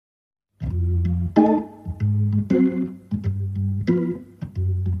You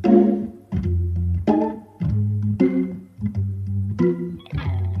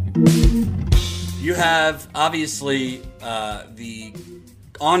have, obviously, the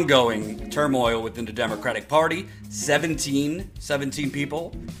ongoing turmoil within the Democratic Party. 17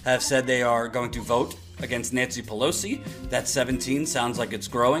 people have said they are going to vote against Nancy Pelosi. That 17 sounds like it's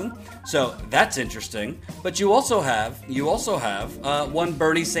growing. So that's interesting. But you also have one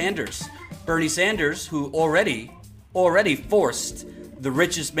Bernie Sanders. Bernie Sanders, who already forced the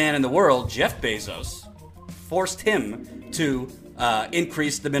richest man in the world, Jeff Bezos, forced him to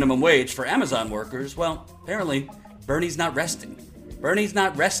increase the minimum wage for Amazon workers. Well, apparently, Bernie's not resting. Bernie's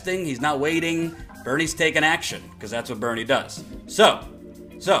not resting. He's not waiting. Bernie's taking action, because that's what Bernie does. So,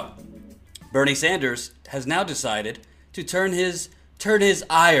 Bernie Sanders has now decided to turn his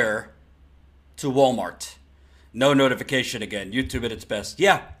ire to Walmart. No notification again. YouTube at its best.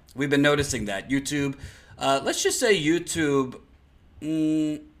 Yeah, we've been noticing that. YouTube, let's just say YouTube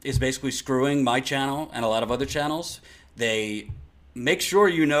is basically screwing my channel and a lot of other channels. They make sure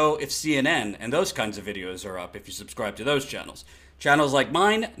you know if CNN and those kinds of videos are up if you subscribe to those channels. Channels like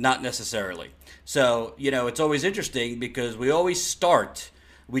mine, not necessarily. So, it's always interesting because we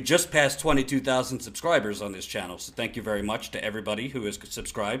just passed 22,000 subscribers on this channel. So thank you very much to everybody who has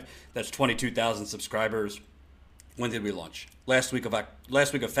subscribed. That's 22,000 subscribers. When did we launch? Last week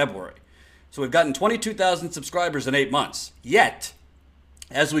of February. So we've gotten 22,000 subscribers in 8 months. Yet,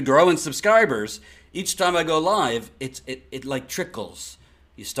 as we grow in subscribers, each time I go live, it like trickles.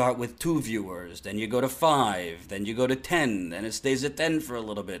 You start with 2 viewers, then you go to 5, then you go to 10, then it stays at 10 for a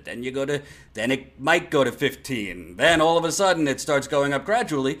little bit, then it might go to 15. Then all of a sudden it starts going up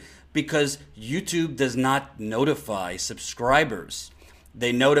gradually because YouTube does not notify subscribers.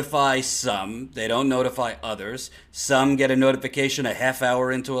 They notify some, they don't notify others. Some get a notification a half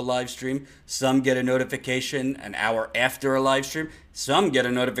hour into a live stream. Some get a notification an hour after a live stream. Some get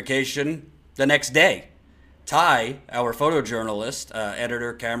a notification the next day. Ty, our photojournalist,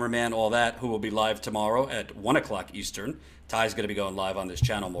 editor, cameraman, all that, who will be live tomorrow at 1 o'clock Eastern. Ty's going to be going live on this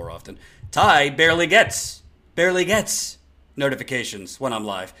channel more often. Ty barely gets notifications when I'm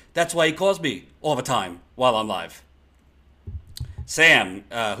live. That's why he calls me all the time while I'm live. Sam,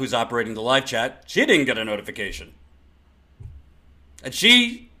 who's operating the live chat, she didn't get a notification. And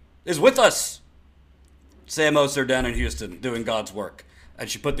she is with us. Sam Oser down in Houston doing God's work. And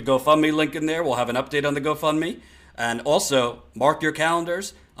she put the GoFundMe link in there. We'll have an update on the GoFundMe. And also, mark your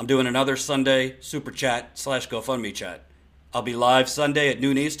calendars. I'm doing another Sunday Super Chat / GoFundMe chat. I'll be live Sunday at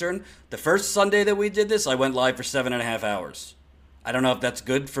noon Eastern. The first Sunday that we did this, I went live for 7.5 hours. I don't know if that's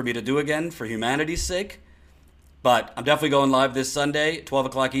good for me to do again for humanity's sake. But I'm definitely going live this Sunday, 12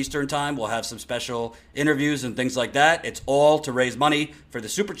 o'clock Eastern time. We'll have some special interviews and things like that. It's all to raise money for the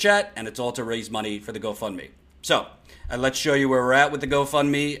Super Chat, and it's all to raise money for the GoFundMe. So, let's show you where we're at with the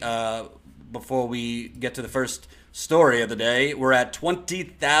GoFundMe before we get to the first story of the day. We're at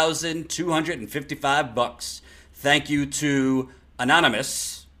 $20,255. Thank you to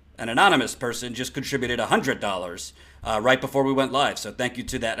Anonymous. An anonymous person just contributed $100 right before we went live. So thank you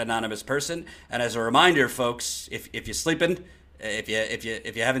to that anonymous person. And as a reminder, folks, if you're sleeping,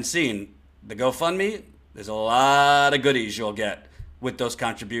 if you haven't seen the GoFundMe, there's a lot of goodies you'll get with those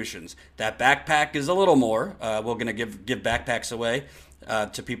contributions. That backpack is a little more. We're going to give backpacks away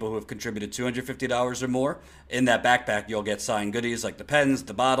to people who have contributed $250 or more. In that backpack, you'll get signed goodies like the pens,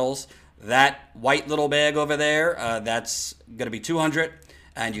 the bottles. That white little bag over there, that's going to be $200.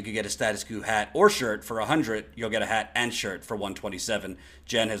 And you can get a Status Quo hat or shirt for $100. You'll get a hat and shirt for $127.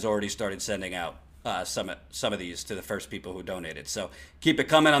 Jen has already started sending out some of these to the first people who donated. So keep it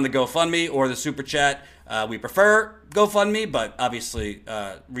coming on the GoFundMe or the Super Chat. We prefer GoFundMe, but obviously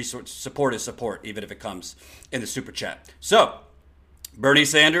resource support is support, even if it comes in the Super Chat. So Bernie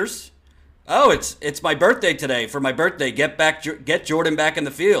Sanders. Oh, it's my birthday today. For my birthday, get Jordan back in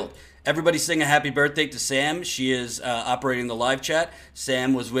the field. Everybody sing a happy birthday to Sam. She is operating the live chat.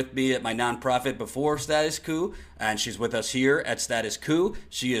 Sam was with me at my nonprofit before Status Quo, and she's with us here at Status Quo.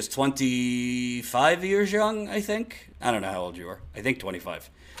 She is 25 years young, I think. I don't know how old you are. I think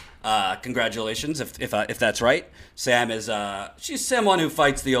 25. Congratulations, if that's right. Sam is she's someone who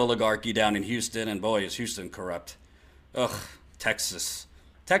fights the oligarchy down in Houston, and boy, is Houston corrupt. Ugh, Texas.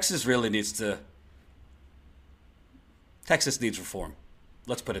 Texas really needs reform.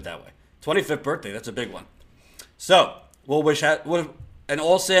 Let's put it that way. 25th birthday, that's a big one. So, we'll wish and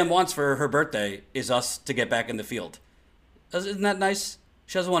all Sam wants for her birthday is us to get back in the field. Isn't that nice?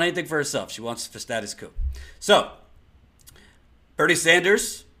 She doesn't want anything for herself. She wants for Status Quo. So, Bernie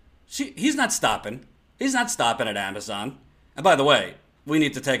Sanders, he's not stopping. He's not stopping at Amazon. And by the way, we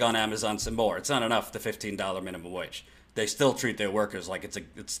need to take on Amazon some more. It's not enough, the $15 minimum wage. They still treat their workers like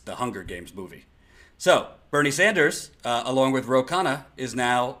it's the Hunger Games movie. So Bernie Sanders, along with Ro Khanna, is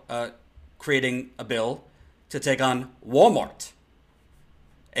now creating a bill to take on Walmart.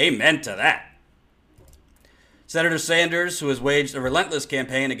 Amen to that. Senator Sanders, who has waged a relentless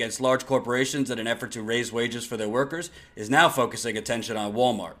campaign against large corporations in an effort to raise wages for their workers, is now focusing attention on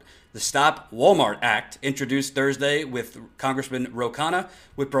Walmart. The Stop Walmart Act, introduced Thursday with Congressman Ro Khanna,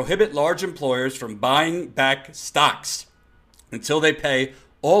 would prohibit large employers from buying back stocks until they pay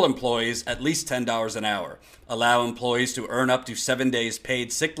all employees at least $10 an hour, allow employees to earn up to 7 days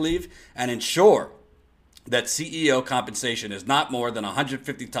paid sick leave, and ensure that CEO compensation is not more than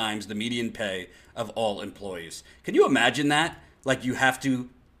 150 times the median pay of all employees. Can you imagine that? Like, you have to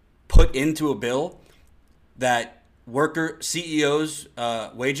put into a bill that worker CEOs'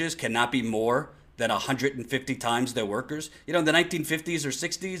 wages cannot be more than 150 times their workers. You know, in the 1950s or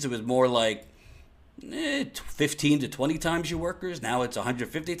 60s, it was more like 15 to 20 times your workers. Now it's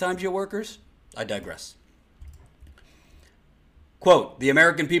 150 times your workers. I digress. Quote, the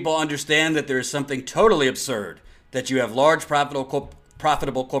American people understand that there is something totally absurd that you have large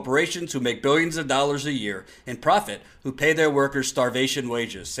profitable corporations who make billions of dollars a year in profit who pay their workers starvation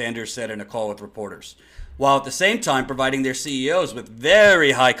wages, Sanders said in a call with reporters, while at the same time providing their CEOs with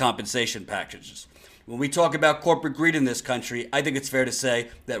very high compensation packages. When we talk about corporate greed in this country, I think it's fair to say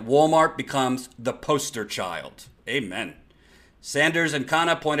that Walmart becomes the poster child. Amen. Sanders and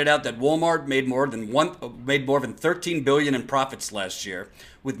Khanna pointed out that Walmart made more than $13 billion in profits last year,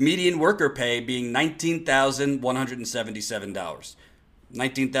 with median worker pay being $19,177.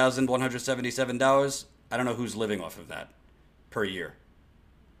 $19,177. I don't know who's living off of that per year.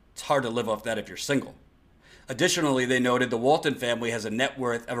 It's hard to live off that if you're single. Additionally, they noted the Walton family has a net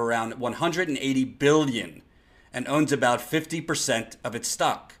worth of around $180 billion and owns about 50% of its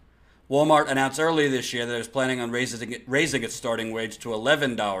stock. Walmart announced earlier this year that it was planning on raising its starting wage to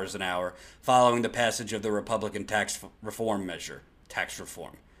 $11 an hour following the passage of the Republican tax reform measure. Tax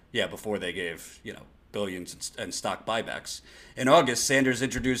reform. Yeah, before they gave, billions in stock buybacks. In August, Sanders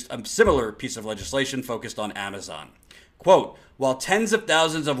introduced a similar piece of legislation focused on Amazon. Quote, while tens of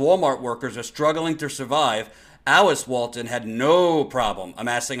thousands of Walmart workers are struggling to survive, Alice Walton had no problem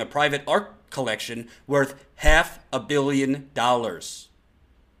amassing a private art collection worth $500 million. $500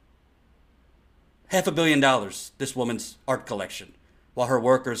 million, this woman's art collection, while her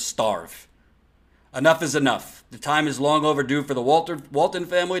workers starve. Enough is enough. The time is long overdue for the Walton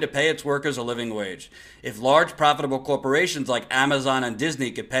family to pay its workers a living wage. If large profitable corporations like Amazon and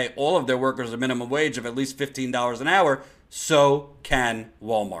Disney could pay all of their workers a minimum wage of at least $15 an hour, so can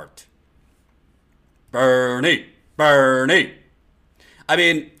Walmart. Bernie. I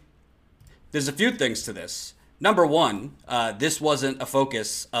mean, there's a few things to this. Number one, this wasn't a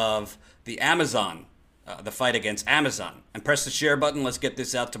focus of the Amazon, the fight against Amazon. And press the share button. Let's get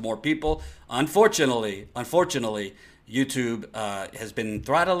this out to more people. Unfortunately, YouTube has been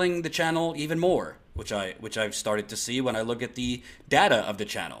throttling the channel even more, which I've started to see when I look at the data of the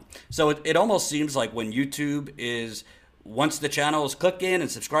channel. So it almost seems like when YouTube is, once the channel is clicking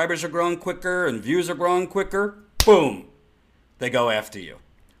and subscribers are growing quicker and views are growing quicker, boom, they go after you.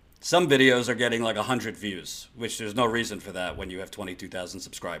 Some videos are getting like 100 views, which there's no reason for that when you have 22,000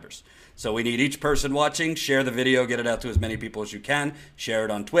 subscribers. So we need each person watching, share the video, get it out to as many people as you can, share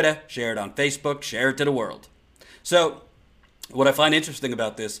it on Twitter, share it on Facebook, share it to the world. So what I find interesting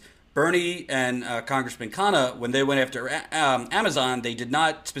about this, Bernie and Congressman Khanna, when they went after Amazon, they did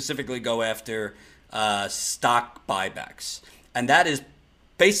not specifically go after stock buybacks. And that is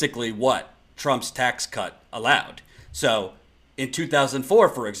basically what Trump's tax cut allowed. So in 2004,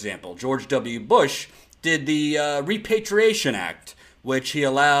 for example, George W. Bush did the Repatriation Act, which he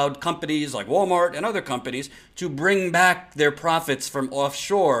allowed companies like Walmart and other companies to bring back their profits from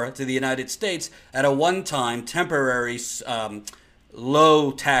offshore to the United States at a one-time temporary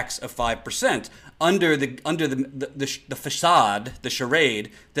low tax of 5% under the facade, the charade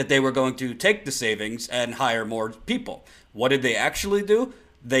that they were going to take the savings and hire more people. What did they actually do?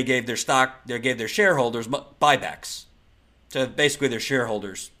 They gave their shareholders buybacks. So basically their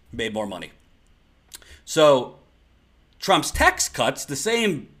shareholders made more money. So Trump's tax cuts, the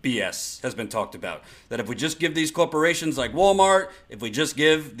same BS has been talked about. That if we just give these corporations like Walmart, if we just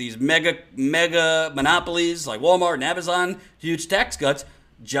give these mega monopolies like Walmart and Amazon huge tax cuts,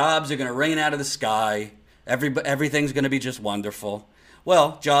 jobs are going to rain out of the sky. Everything's going to be just wonderful.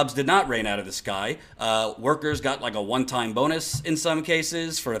 Well, jobs did not rain out of the sky. Workers got like a one-time bonus in some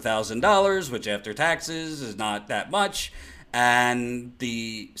cases for $1,000, which after taxes is not that much. And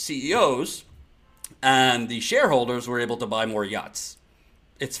the CEOs and the shareholders were able to buy more yachts.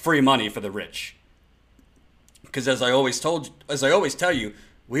 it's free money for the rich. Because as I always tell you,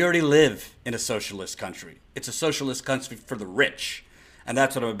 we already live in a socialist country. It's a socialist country for the rich. And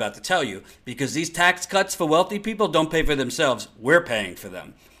that's what I'm about to tell you. Because these tax cuts for wealthy people don't pay for themselves. We're paying for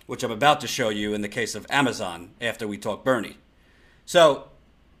them, which I'm about to show you in the case of Amazon after we talk Bernie. So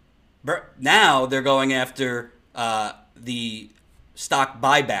now they're going after the stock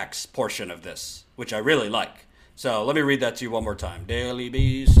buybacks portion of this, which I really like. So let me read that to you one more time. Daily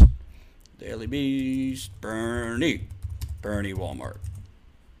Beast, Bernie Walmart.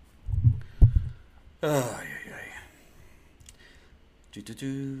 Oh, yeah.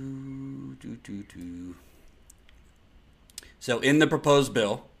 So in the proposed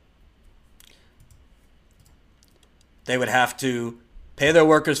bill, they would have to pay their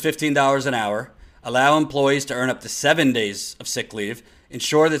workers $15 an hour, allow employees to earn up to 7 days of sick leave,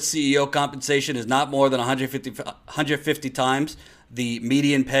 ensure that CEO compensation is not more than 150 times the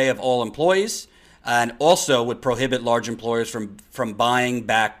median pay of all employees, and also would prohibit large employers from buying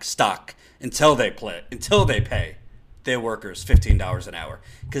back stock until they pay their workers $15 an hour,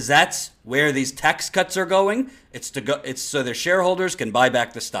 because that's where these tax cuts are going. It's so their shareholders can buy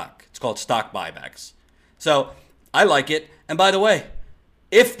back the stock. It's called stock buybacks. So I like it. And by the way,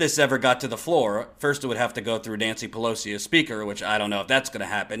 if this ever got to the floor, first it would have to go through Nancy Pelosi as Speaker, which I don't know if that's going to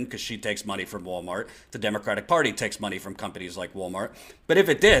happen because she takes money from Walmart. The Democratic Party takes money from companies like Walmart. But if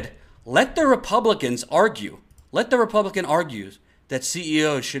it did, let the Republicans argue. Let the Republican argue that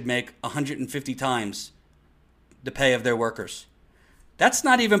CEOs should make 150 times the pay of their workers. That's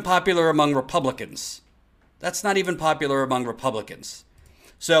not even popular among Republicans.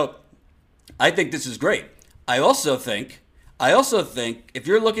 So I think this is great. I also think if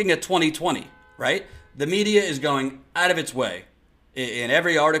you're looking at 2020, right? The media is going out of its way in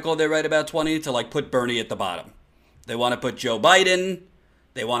every article they write about 20 to like put Bernie at the bottom. They want to put Joe Biden.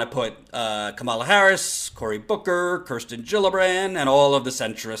 They want to put Kamala Harris, Cory Booker, Kirsten Gillibrand, and all of the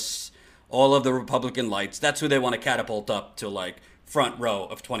centrists, all of the Republican lights. That's who they want to catapult up to like front row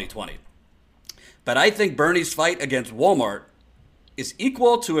of 2020. But I think Bernie's fight against Walmart is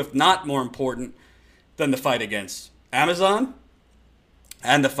equal to, if not more important, than the fight against Amazon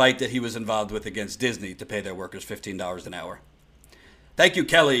and the fight that he was involved with against Disney to pay their workers $15 an hour. Thank you,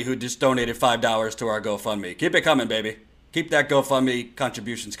 Kelly, who just donated $5 to our GoFundMe. Keep it coming, baby. Keep that GoFundMe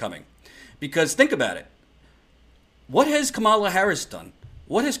contributions coming. Because think about it. What has Kamala Harris done?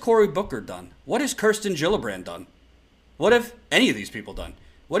 What has Cory Booker done? What has Kirsten Gillibrand done? What have any of these people done?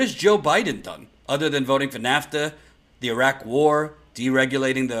 What has Joe Biden done other than voting for NAFTA, the Iraq War,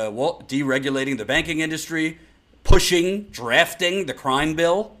 deregulating the banking industry, drafting the crime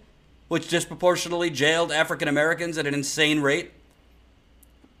bill, which disproportionately jailed African Americans at an insane rate,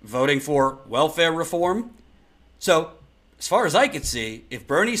 voting for welfare reform? So, as far as I could see, if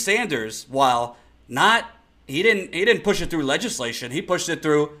Bernie Sanders, while he didn't push it through legislation, he pushed it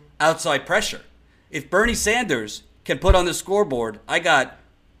through outside pressure. If Bernie Sanders can put on the scoreboard, I got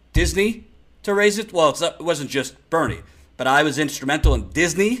Disney to raise it. Well, it wasn't just Bernie, but I was instrumental in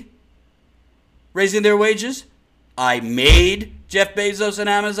Disney raising their wages. I made Jeff Bezos and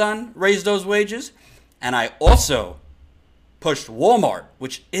Amazon raise those wages. And I also pushed Walmart,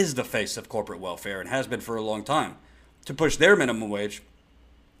 which is the face of corporate welfare and has been for a long time, to push their minimum wage.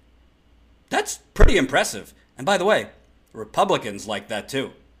 That's pretty impressive. And by the way, Republicans like that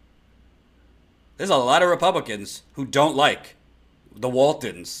too. There's a lot of Republicans who don't like the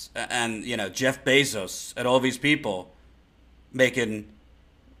Waltons and, Jeff Bezos and all these people making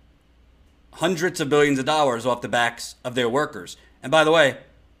hundreds of billions of dollars off the backs of their workers. And by the way,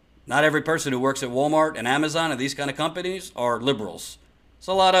 not every person who works at Walmart and Amazon and these kind of companies are liberals. It's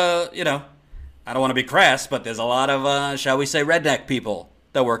a lot of, I don't want to be crass, but there's a lot of, shall we say, redneck people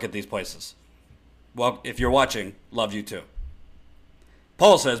that work at these places. Well, if you're watching, love you too.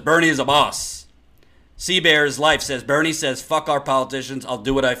 Paul says, Bernie is a boss. Seabear's Life says, Bernie says, fuck our politicians. I'll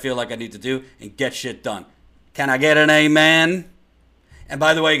do what I feel like I need to do and get shit done. Can I get an amen? And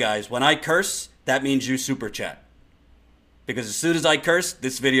by the way, guys, when I curse, that means you super chat. Because as soon as I curse,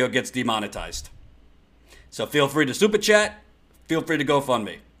 this video gets demonetized. So feel free to super chat. Feel free to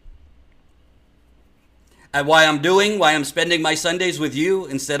GoFundMe. And why I'm spending my Sundays with you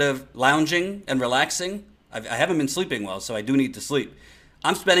instead of lounging and relaxing. I haven't been sleeping well, so I do need to sleep.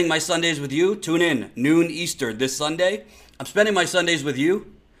 I'm spending my Sundays with you. Tune in, noon Eastern this Sunday. I'm spending my Sundays with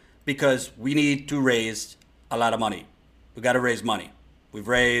you because we need to raise a lot of money. We got to raise money. We've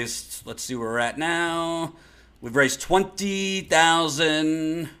raised, let's see where we're at now. We've raised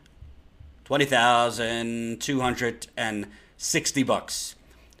 $20,260.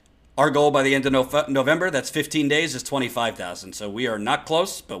 Our goal by the end of November, that's 15 days, is 25,000. So we are not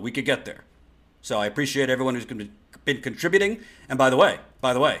close, but we could get there. So I appreciate everyone who's been contributing. And by the way,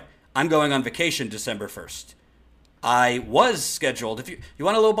 I'm going on vacation December 1st. I was scheduled, if you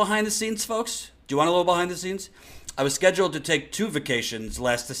want a little behind the scenes, folks? Do you want a little behind the scenes? I was scheduled to take 2 vacations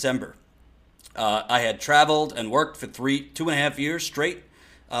last December. I had traveled and worked for 2.5 years straight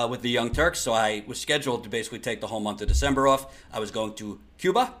with the Young Turks, so I was scheduled to basically take the whole month of December off. I was going to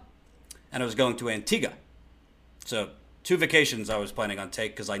Cuba, and I was going to Antigua. So 2 vacations I was planning on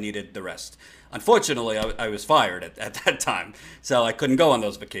take because I needed the rest. Unfortunately, I was fired at that time, so I couldn't go on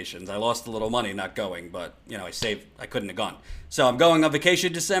those vacations. I lost a little money not going, but I couldn't have gone. So I'm going on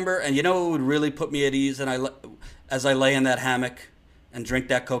vacation December, and you know what would really put me at ease as I lay in that hammock and drink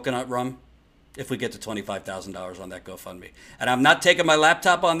that coconut rum? If we get to $25,000 on that GoFundMe. And I'm not taking my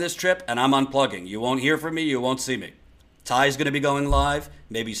laptop on this trip, and I'm unplugging. You won't hear from me. You won't see me. Ty's going to be going live.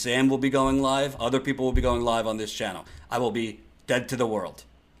 Maybe Sam will be going live. Other people will be going live on this channel. I will be dead to the world.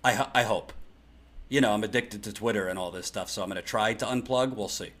 I hope. I'm addicted to Twitter and all this stuff, so I'm going to try to unplug. We'll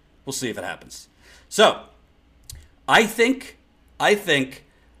see. We'll see if it happens. So, I think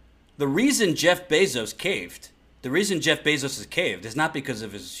the reason Jeff Bezos caved, is not because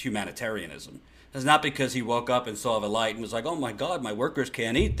of his humanitarianism. It's not because he woke up and saw the light and was like, "Oh my God, my workers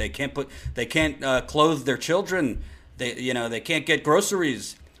can't eat. They can't clothe their children. They can't get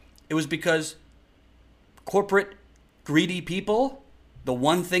groceries." It was because corporate greedy people, the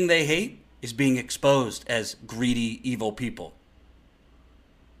one thing they hate is being exposed as greedy, evil people.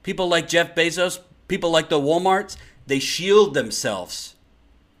 People like Jeff Bezos, people like the Walmarts, they shield themselves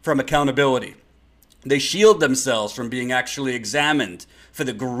from accountability. They shield themselves from being actually examined for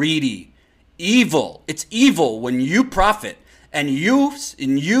the greedy, evil. It's evil when you profit and you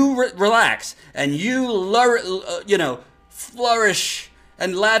relax and you flourish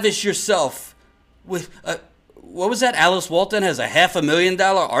and lavish yourself with what was that? Alice Walton has a $500,000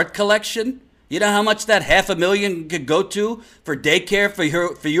 art collection. You know how much that $500,000 could go to for daycare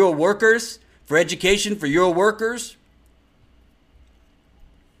for your workers, for education for your workers.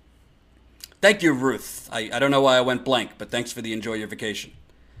 Thank you, Ruth. I don't know why I went blank, but thanks for the enjoy your vacation.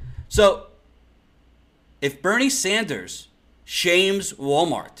 So, if Bernie Sanders shames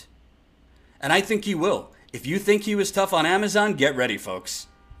Walmart, and I think he will, if you think he was tough on Amazon, get ready, folks.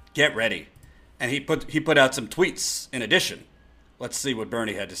 Get ready. And he put out some tweets in addition. Let's see what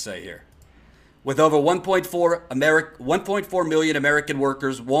Bernie had to say here. With over 1.4 million American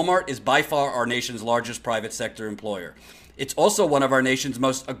workers, Walmart is by far our nation's largest private sector employer. It's also one of our nation's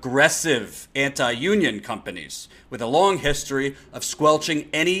most aggressive anti-union companies, with a long history of squelching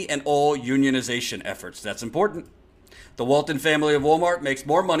any and all unionization efforts. That's important. The Walton family of Walmart makes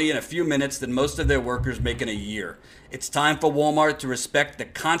more money in a few minutes than most of their workers make in a year. It's time for Walmart to respect the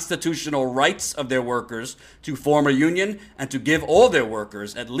constitutional rights of their workers to form a union and to give all their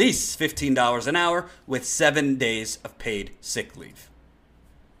workers at least $15 an hour with 7 days of paid sick leave.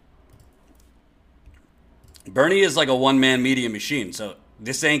 Bernie is like a one-man media machine, so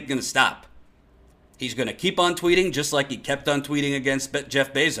this ain't going to stop. He's going to keep on tweeting just like he kept on tweeting against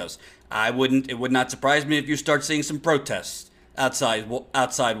Jeff Bezos. It would not surprise me if you start seeing some protests outside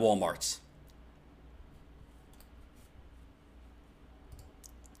Walmarts.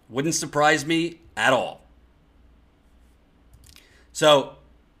 Wouldn't surprise me at all. So,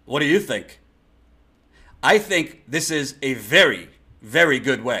 what do you think? I think this is a very, very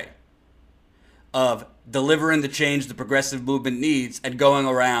good way of delivering the change the progressive movement needs and going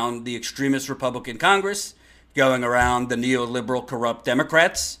around the extremist Republican Congress, going around the neoliberal corrupt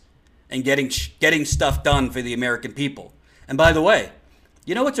Democrats, and getting stuff done for the American people. And by the way,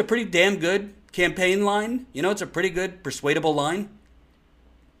 you know what's a pretty damn good campaign line? You know it's a pretty good persuadable line?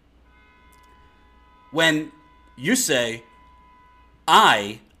 When you say,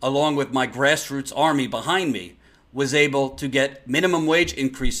 I, along with my grassroots army behind me, was able to get minimum wage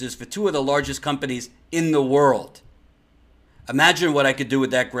increases for 2 of the largest companies in the world. Imagine what I could do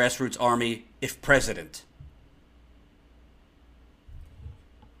with that grassroots army if president.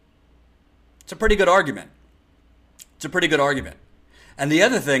 It's a pretty good argument. And the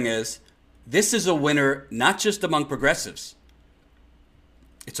other thing is, this is a winner not just among progressives.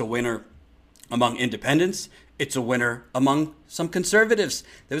 It's a winner among independents. It's a winner among some conservatives.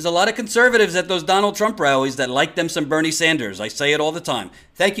 There was a lot of conservatives at those Donald Trump rallies that liked them some Bernie Sanders. I say it all the time.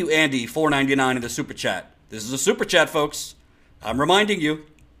 Thank you, Andy, $4.99 in the super chat. This is a super chat, folks. I'm reminding you.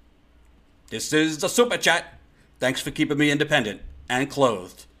 This is the super chat. Thanks for keeping me independent and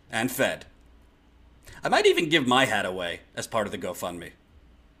clothed and fed. I might even give my hat away as part of the GoFundMe.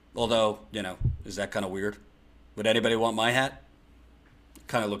 Although, is that kind of weird? Would anybody want my hat?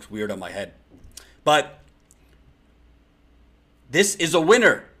 kind of looks weird on my head. But this is a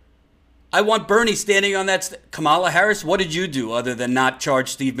winner. I want Bernie standing on that. Kamala Harris, what did you do other than not charge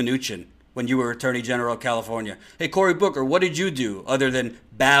Steve Mnuchin when you were Attorney General of California? Hey, Cory Booker, what did you do other than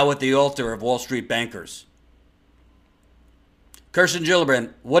bow at the altar of Wall Street bankers? Kirsten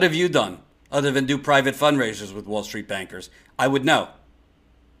Gillibrand, what have you done other than do private fundraisers with Wall Street bankers? I would know.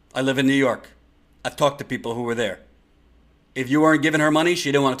 I live in New York. I've talked to people who were there. If you weren't giving her money,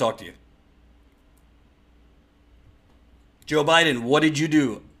 she didn't want to talk to you. Joe Biden, what did you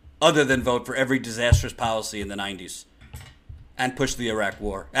do other than vote for every disastrous policy in the 90s and push the Iraq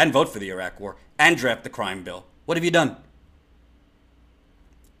war and vote for the Iraq war and draft the crime bill? What have you done?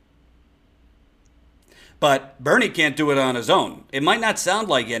 But Bernie can't do it on his own. It might not sound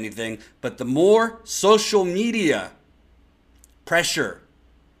like anything, but the more social media pressure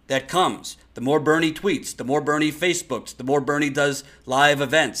that comes, the more Bernie tweets, the more Bernie Facebooks, the more Bernie does live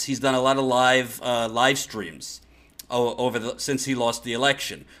events. He's done a lot of live streams since he lost the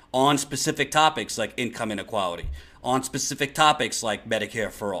election on specific topics like income inequality, on specific topics like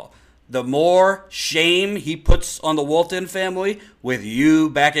Medicare for all. The more shame he puts on the Walton family with you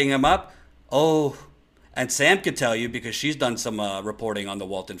backing him up, and Sam could tell you because she's done some reporting on the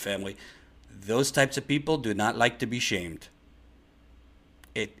Walton family, those types of people do not like to be shamed.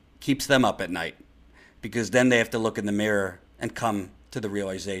 It keeps them up at night because then they have to look in the mirror and come to the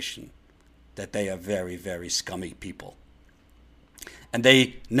realization that they are very, very scummy people. And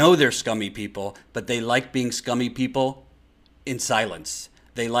they know they're scummy people, but they like being scummy people in silence.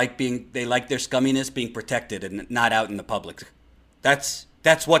 They like their scumminess being protected and not out in the public. That's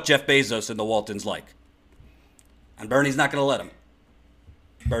what Jeff Bezos and the Waltons like. And Bernie's not going to let him.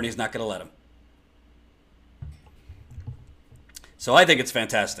 Bernie's not going to let him. So I think it's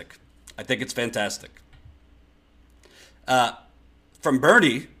fantastic. From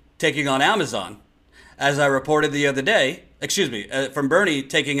Bernie taking on Amazon, as I reported the other day, from Bernie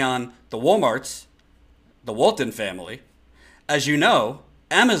taking on the Walmarts, the Walton family, as you know,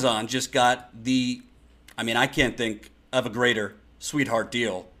 Amazon just got I can't think of a greater sweetheart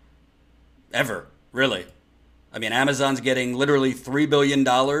deal ever, really. Amazon's getting literally $3 billion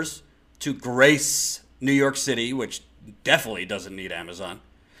to grace New York City, which definitely doesn't need Amazon,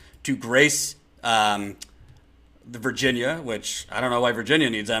 to grace the Virginia, which I don't know why Virginia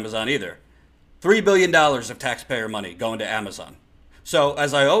needs Amazon either. $3 billion of taxpayer money going to Amazon. So,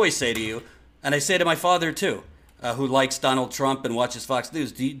 as I always say to you, and I say to my father too, who likes Donald Trump and watches Fox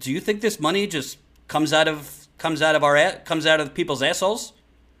News, do you think this money just comes out of people's assholes?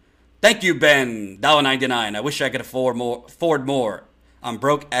 Thank you, Ben. $1.99. I wish I could afford more. I'm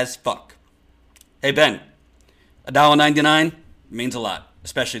broke as fuck. Hey, Ben, $1.99 means a lot,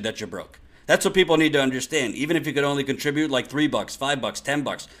 especially that you're broke. That's what people need to understand. Even if you could only contribute like $3, $5,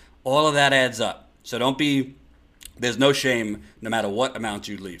 $10, all of that adds up. So there's no shame no matter what amount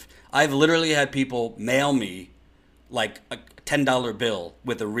you leave. I've literally had people mail me like a $10 bill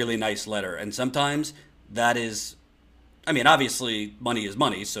with a really nice letter. And sometimes that is, obviously money is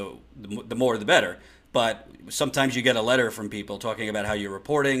money, so the more the better. But sometimes you get a letter from people talking about how you're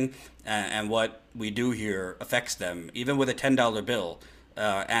reporting and what we do here affects them, even with a $10 bill.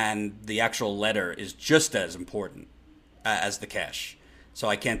 And the actual letter is just as important as the cash. So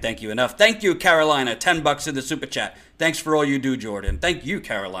I can't thank you enough. Thank you, Carolina. $10 in the super chat. Thanks for all you do, Jordan. Thank you,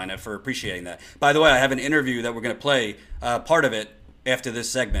 Carolina, for appreciating that. By the way, I have an interview that we're going to play part of it after this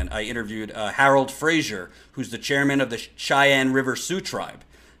segment. I interviewed Harold Frazier, who's the chairman of the Cheyenne River Sioux Tribe.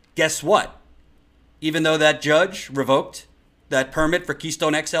 Guess what? Even though that judge revoked that permit for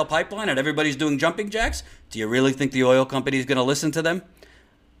Keystone XL pipeline and everybody's doing jumping jacks, do you really think the oil company is going to listen to them?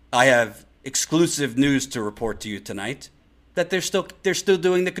 I have exclusive news to report to you tonight that they're still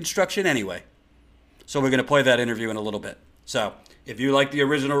doing the construction anyway. So we're going to play that interview in a little bit. So if you like the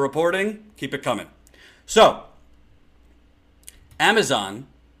original reporting, keep it coming. So Amazon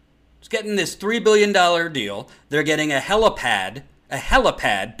is getting this $3 billion deal. They're getting a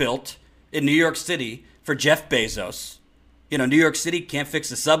helipad built in New York City for Jeff Bezos. New York City can't fix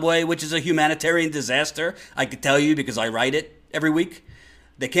the subway, which is a humanitarian disaster. I could tell you because I write it every week.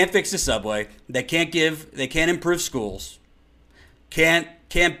 They can't fix the subway. They can't improve schools. Can't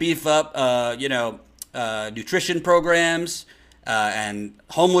beef up, nutrition programs and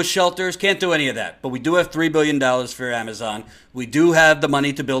homeless shelters. Can't do any of that. But we do have $3 billion for Amazon. We do have the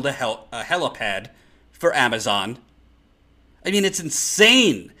money to build a helipad for Amazon. It's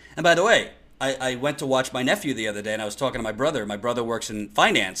insane. And by the way, I went to watch my nephew the other day, and I was talking to my brother. My brother works in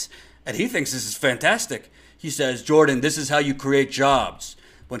finance, and he thinks this is fantastic. He says, Jordan, this is how you create jobs.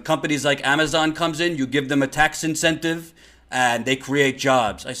 When companies like Amazon comes in, you give them a tax incentive, and they create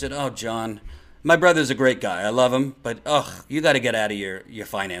jobs. I said, oh, John, my brother's a great guy. I love him, but you got to get out of your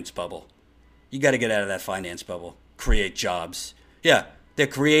finance bubble. You got to get out of that finance bubble. Create jobs. Yeah, they're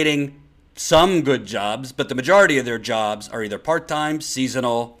creating some good jobs, but the majority of their jobs are either part-time,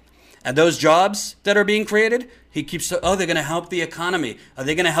 seasonal, and those jobs that are being created, he keeps, they're going to help the economy. Are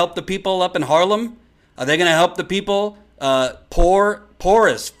they going to help the people up in Harlem? Are they going to help the people poor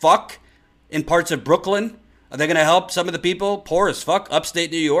as fuck in parts of Brooklyn? Are they going to help some of the people poor as fuck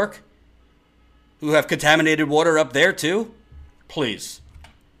upstate New York who have contaminated water up there too? Please.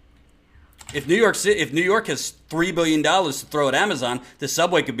 If New York has $3 billion to throw at Amazon, the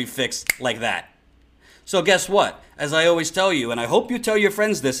subway could be fixed like that. So guess what? As I always tell you, and I hope you tell your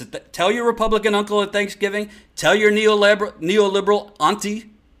friends this, tell your Republican uncle at Thanksgiving, tell your neoliberal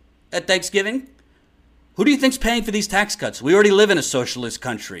auntie at Thanksgiving, who do you think's paying for these tax cuts? We already live in a socialist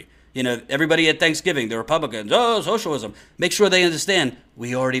country. You know, everybody at Thanksgiving, the Republicans, socialism. Make sure they understand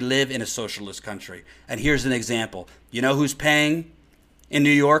we already live in a socialist country. And here's an example. You know who's paying in New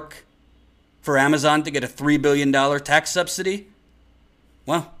York for Amazon to get a $3 billion tax subsidy?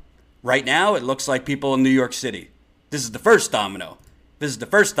 Well, right now it looks like people in New York City. This is the first domino.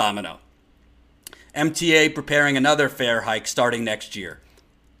 MTA preparing another fare hike starting next year.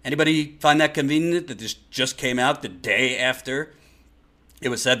 Anybody find that convenient that this just came out the day after it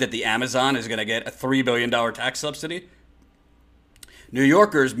was said that the Amazon is going to get a $3 billion tax subsidy? New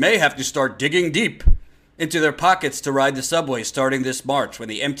Yorkers may have to start digging deep into their pockets to ride the subway starting this March, when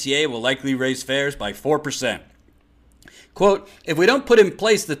the MTA will likely raise fares by 4%. Quote, if we don't put in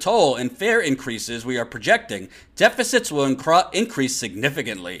place the toll and fare increases we are projecting, deficits will increase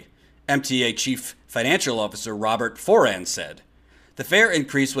significantly, MTA Chief Financial Officer Robert Foran said. The fare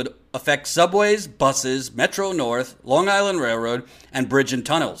increase would affect subways, buses, Metro North, Long Island Railroad, and bridge and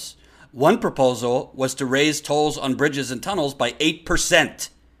tunnels. One proposal was to raise tolls on bridges and tunnels by 8%.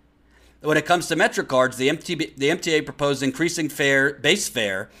 When it comes to MetroCards, the MTA proposed increasing base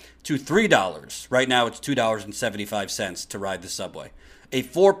fare to $3. Right now it's $2.75 to ride the subway, a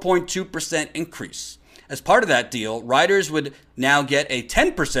 4.2% increase. As part of that deal, riders would now get a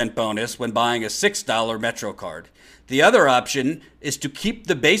 10% bonus when buying a $6 MetroCard. The other option is to keep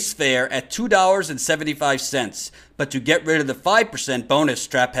the base fare at $2.75, but to get rid of the 5% bonus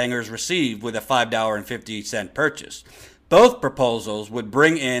strap hangers receive with a $5.50 purchase. Both proposals would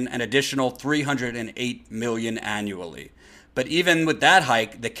bring in an additional $308 million annually. But even with that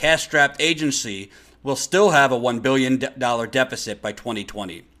hike, the cash-strapped agency will still have a $1 billion deficit by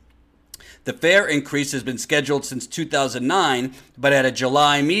 2020. The fare increase has been scheduled since 2009, but at a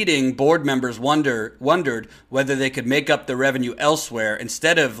July meeting, board members wondered whether they could make up the revenue elsewhere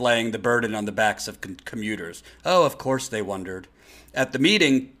instead of laying the burden on the backs of commuters. Oh, of course they wondered. At the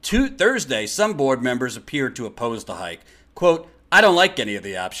meeting Thursday, some board members appeared to oppose the hike. Quote, I don't like any of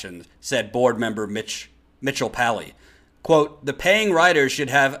the options, said board member Mitchell Pally. Quote, the paying riders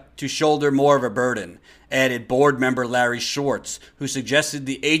should have to shoulder more of a burden, added board member Larry Schwartz, who suggested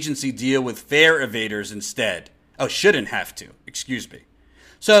the agency deal with fare evaders instead. Oh, shouldn't have to, excuse me.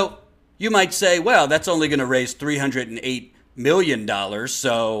 So you might say, well, that's only going to raise $308 million,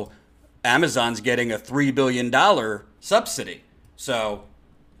 so Amazon's getting a $3 billion subsidy. So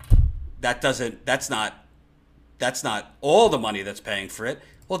that's not all the money that's paying for it.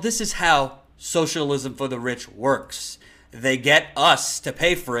 Well, this is how socialism for the rich works. They get us to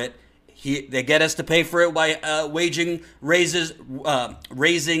pay for it. They get us to pay for it by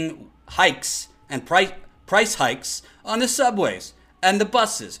raising hikes and price hikes on the subways and the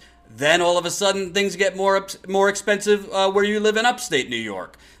buses. Then all of a sudden things get more expensive where you live in upstate New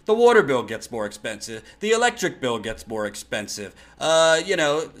York. The water bill gets more expensive. The electric bill gets more expensive.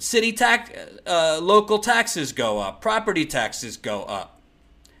 City tax, local taxes go up. Property taxes go up.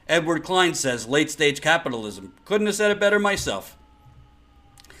 Edward Klein says, late-stage capitalism. Couldn't have said it better myself.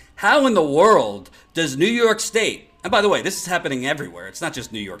 How in the world does New York State, and by the way, this is happening everywhere. It's not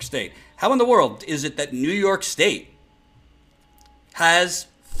just New York State. How in the world is it that New York State has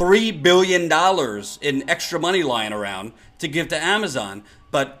 $3 billion in extra money lying around to give to Amazon,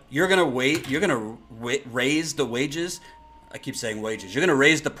 but you're going to raise the wages? I keep saying wages. You're going to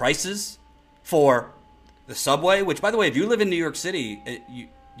raise the prices for the subway, which, by the way, if you live in New York City,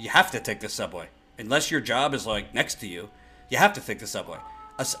 you have to take the subway. Unless your job is like next to you, you have to take the subway.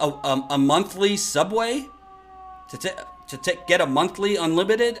 A monthly subway to get a monthly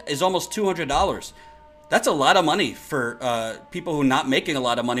unlimited is almost $200. That's a lot of money for people who are not making a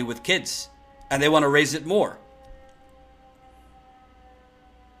lot of money with kids, and they want to raise it more.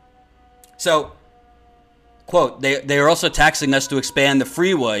 So, quote, they are also taxing us to expand the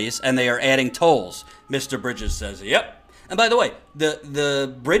freeways, and they are adding tolls, Mr. Bridges says. Yep. And by the way,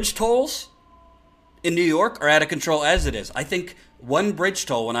 the bridge tolls in New York are out of control as it is. I think one bridge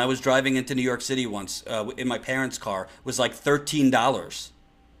toll when I was driving into New York City once in my parents' car was like $13.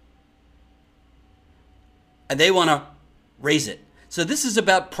 And they want to raise it. So this is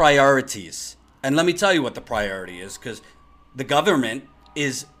about priorities. And let me tell you what the priority is, because the government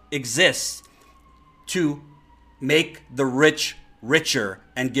exists to make the rich richer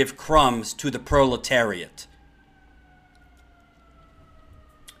and give crumbs to the proletariat.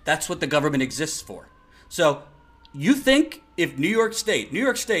 That's what the government exists for. So you think if New York State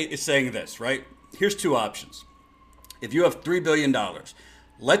is saying this, right? Here's two options. If you have $3 billion,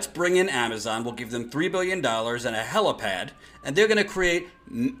 let's bring in Amazon. We'll give them $3 billion and a helipad, and they're going to create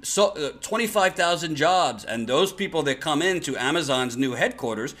 25,000 jobs. And those people that come into Amazon's new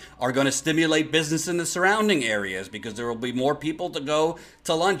headquarters are going to stimulate business in the surrounding areas because there will be more people to go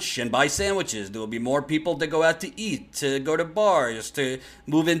to lunch and buy sandwiches. There will be more people to go out to eat, to go to bars, to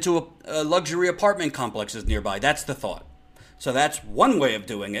move into a luxury apartment complexes nearby. That's the thought. So that's one way of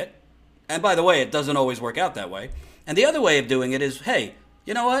doing it. And by the way, it doesn't always work out that way. And the other way of doing it is, hey,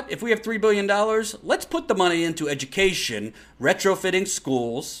 you know what? If we have $3 billion, let's put the money into education, retrofitting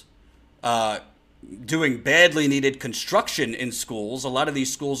schools, doing badly needed construction in schools. A lot of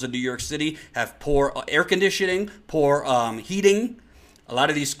these schools in New York City have poor air conditioning, poor heating. A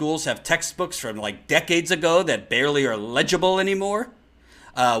lot of these schools have textbooks from like decades ago that barely are legible anymore.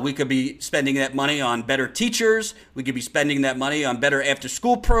 We could be spending that money on better teachers. We could be spending that money on better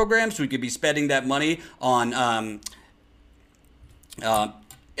after-school programs. We could be spending that money on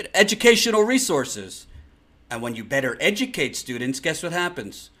educational resources. And when you better educate students, guess what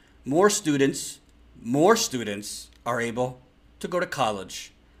happens? More students are able to go to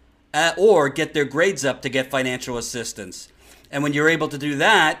college or get their grades up to get financial assistance. And when you're able to do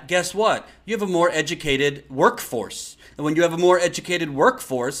that, guess what? You have a more educated workforce. And when you have a more educated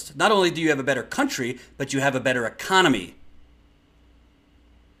workforce, not only do you have a better country, but you have a better economy.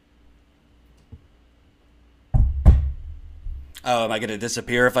 Oh, am I going to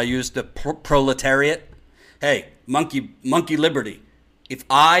disappear if I use the proletariat? Hey, monkey liberty. If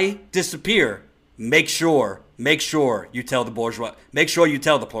I disappear, make sure you tell the bourgeois. Make sure you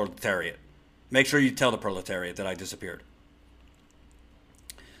tell the proletariat. Make sure you tell the proletariat that I disappeared.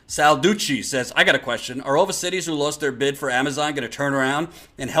 Sal Ducci says, I got a question. Are all the cities who lost their bid for Amazon going to turn around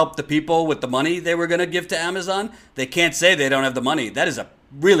and help the people with the money they were going to give to Amazon? They can't say they don't have the money. That is a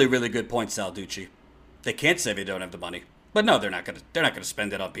really, really good point, Sal Ducci. They can't say they don't have the money. But no, they're not going to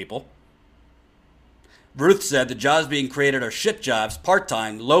spend it on people. Ruth said the jobs being created are shit jobs,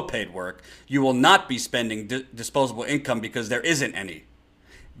 part-time, low-paid work. You will not be spending disposable income because there isn't any.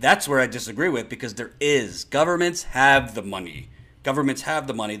 That's where I disagree with, because there is. Governments have the money.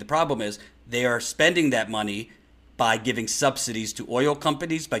 The problem is they are spending that money by giving subsidies to oil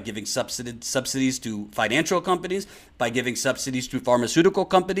companies, by giving subsidies to financial companies, by giving subsidies to pharmaceutical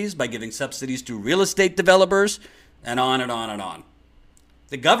companies, by giving subsidies to real estate developers, and on and on and on.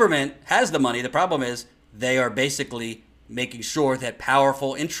 The government has the money. The problem is they are basically making sure that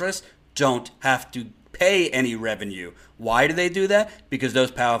powerful interests don't have to pay any revenue. Why do they do that? Because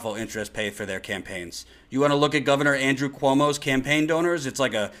those powerful interests pay for their campaigns. You want to look at Governor Andrew Cuomo's campaign donors? It's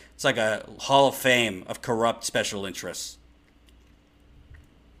like a hall of fame of corrupt special interests.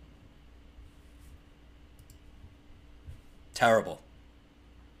 Terrible.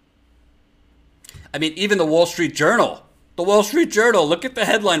 I mean, even the Wall Street Journal, look at the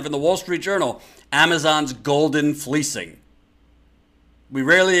headline from the Wall Street Journal, Amazon's golden fleecing. We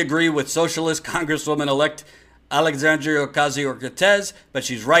rarely agree with socialist Congresswoman-elect Alexandria Ocasio-Cortez, but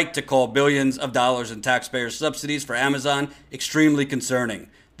she's right to call billions of dollars in taxpayer subsidies for Amazon extremely concerning.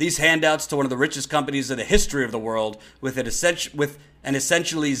 These handouts to one of the richest companies in the history of the world with an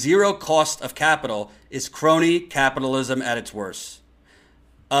essentially zero cost of capital is crony capitalism at its worst.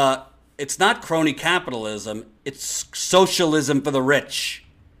 It's not crony capitalism, it's socialism for the rich.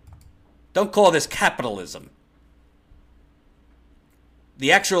 Don't call this capitalism.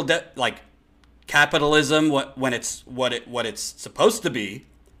 The actual capitalism, what it's supposed to be,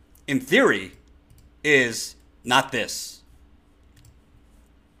 in theory, is not this.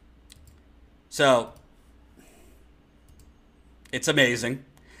 So, it's amazing.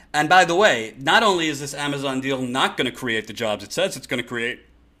 And by the way, not only is this Amazon deal not going to create the jobs it says it's going to create,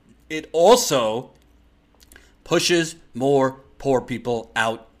 it also pushes more poor people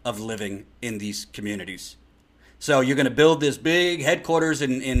out of living in these communities. So you're going to build this big headquarters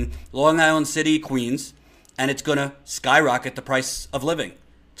in Long Island City, Queens, and it's going to skyrocket the price of living.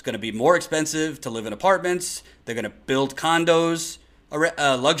 It's going to be more expensive to live in apartments. They're going to build condos.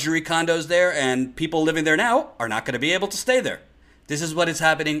 luxury condos there, and people living there now are not going to be able to stay there. This is what is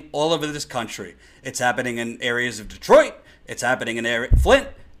happening all over this country. It's happening in areas of Detroit. It's happening in Flint.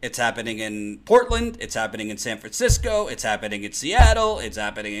 It's happening in Portland. It's happening in San Francisco. It's happening in Seattle. It's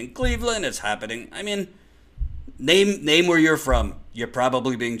happening in Cleveland. It's happening. I mean, name where you're from. You're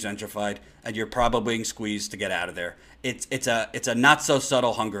probably being gentrified, and you're probably being squeezed to get out of there. It's a not so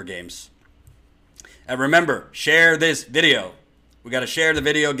subtle Hunger Games. And remember, share this video. We got to share the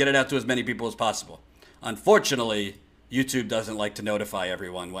video, get it out to as many people as possible. Unfortunately, YouTube doesn't like to notify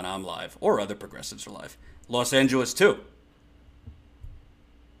everyone when I'm live or other progressives are live. Los Angeles too.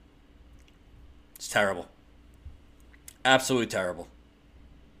 It's terrible. Absolutely terrible.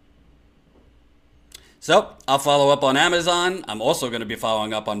 So, I'll follow up on Amazon. I'm also going to be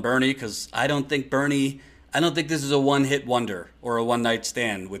following up on Bernie because I don't think this is a one-hit wonder or a one-night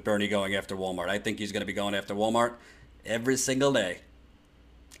stand with Bernie going after Walmart. I think he's going to be going after Walmart every single day.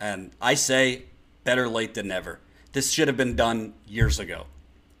 And I say better late than never. This should have been done years ago.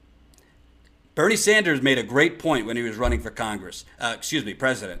 Bernie Sanders made a great point when he was running for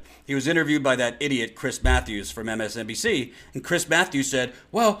president. He was interviewed by that idiot Chris Matthews from MSNBC, and Chris Matthews said,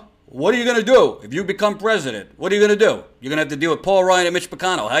 well, what are you going to do if you become president? What are you going to do? You're going to have to deal with Paul Ryan and Mitch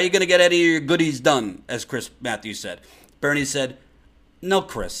McConnell. How are you going to get any of your goodies done, as Chris Matthews said? Bernie said, no,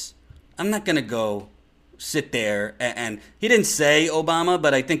 Chris, I'm not going to go sit there. And he didn't say Obama,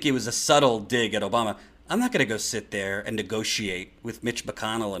 but I think it was a subtle dig at Obama. I'm not going to go sit there and negotiate with Mitch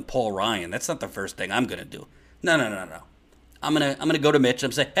McConnell and Paul Ryan. That's not the first thing I'm going to do. No. I'm going to go to Mitch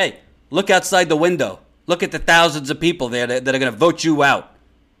and say, hey, look outside the window. Look at the thousands of people there that are going to vote you out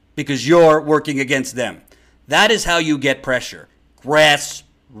because you're working against them. That is how you get pressure. That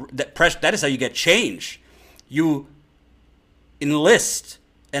is how you get change. You enlist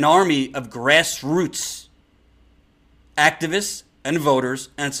an army of grassroots activists and voters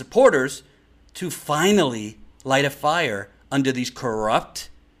and supporters to finally light a fire under these corrupt,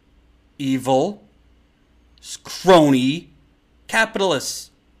 evil, crony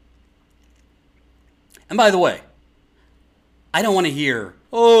capitalists. And by the way, I don't want to hear,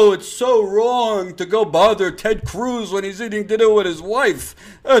 oh, it's so wrong to go bother Ted Cruz when he's eating dinner with his wife.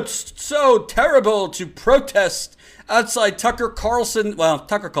 It's so terrible to protest outside Tucker Carlson. Well,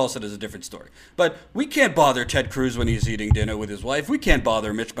 Tucker Carlson is a different story. But we can't bother Ted Cruz when he's eating dinner with his wife. We can't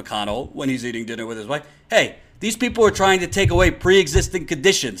bother Mitch McConnell when he's eating dinner with his wife. Hey, these people are trying to take away pre-existing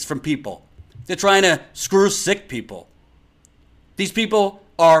conditions from people. They're trying to screw sick people. These people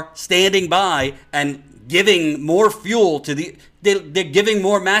are standing by and giving more fuel to they're giving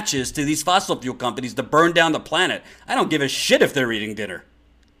more matches to these fossil fuel companies to burn down the planet. I don't give a shit if they're eating dinner.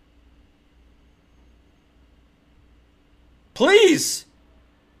 Please.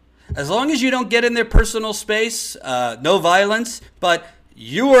 As long as you don't get in their personal space, no violence, but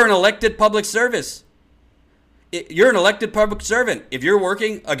you are an elected public service. You're an elected public servant. If you're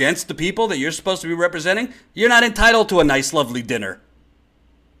working against the people that you're supposed to be representing, you're not entitled to a nice, lovely dinner.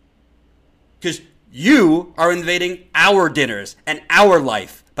 Because you are invading our dinners and our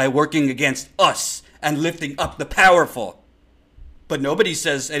life by working against us and lifting up the powerful. But nobody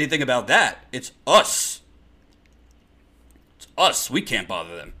says anything about that. It's us. It's us. We can't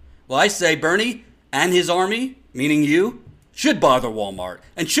bother them. Well, I say Bernie and his army, meaning you, should bother Walmart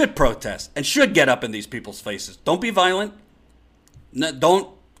and should protest and should get up in these people's faces. Don't be violent. No, don't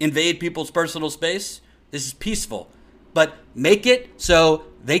invade people's personal space. This is peaceful. But make it so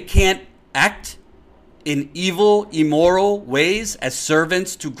they can't act in evil, immoral ways as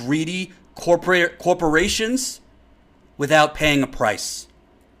servants to greedy corporations without paying a price.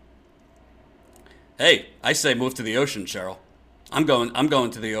 Hey, I say move to the ocean, Cheryl. I'm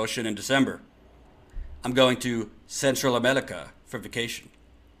going to the ocean in December. I'm going to Central America for vacation.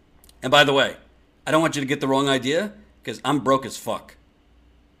 And by the way, I don't want you to get the wrong idea because I'm broke as fuck.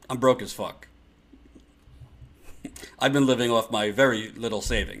 I'm broke as fuck. I've been living off my very little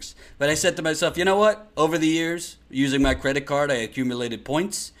savings. But I said to myself, you know what? Over the years, using my credit card, I accumulated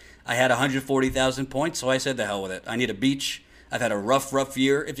points. I had 140,000 points, so I said the hell with it. I need a beach. I've had a rough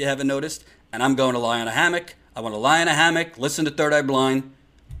year, if you haven't noticed, and I'm going to lie on a hammock. I want to lie in a hammock, listen to Third Eye Blind,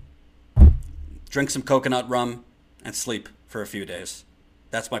 drink some coconut rum, and sleep for a few days.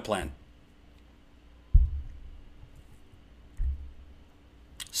 That's my plan.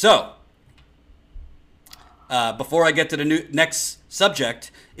 So, before I get to the next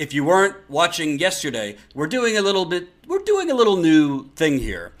subject, if you weren't watching yesterday, we're doing a little new thing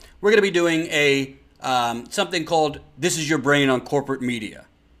here. We're going to be doing a something called "This Is Your Brain on Corporate Media."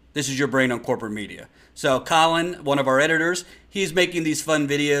 This is your brain on corporate media. So Colin, one of our editors, he's making these fun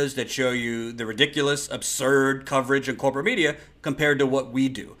videos that show you the ridiculous, absurd coverage in corporate media compared to what we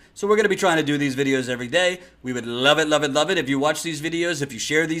do. So we're going to be trying to do these videos every day. We would love it, love it, love it if you watch these videos, if you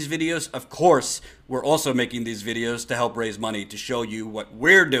share these videos. Of course, we're also making these videos to help raise money to show you what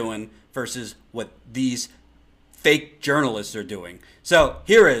we're doing versus what these fake journalists are doing. So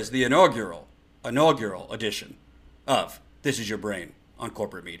here is the inaugural edition of This Is Your Brain on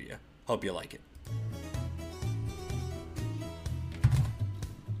corporate media. Hope you like it.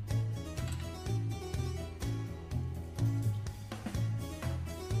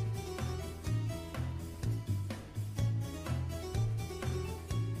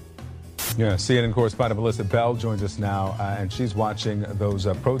 Yeah, CNN correspondent Melissa Bell joins us now, and she's watching those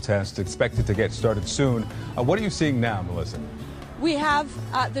protests expected to get started soon. What are you seeing now, Melissa? We have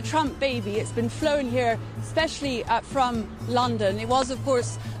the Trump baby. It's been flown here, especially from London. It was, of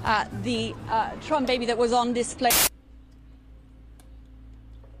course, the Trump baby that was on display.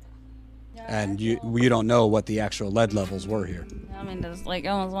 And you don't know what the actual lead levels were here. I mean, it's like I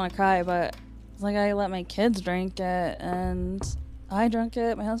almost want to cry, but it's like I let my kids drink it, and I drank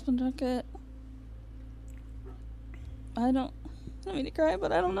it. My husband drank it. I don't mean to cry,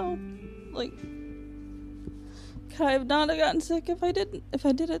 but I don't know. Like, could I have not have gotten sick if I did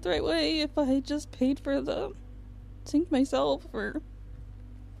it the right way? If I just paid for the sink myself, or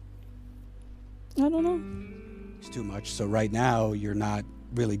I don't know. It's too much. So right now you're not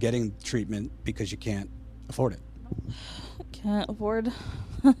really getting treatment because you can't afford it. Can't afford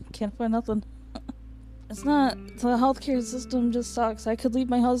nothing. It's not, the healthcare system just sucks. I could leave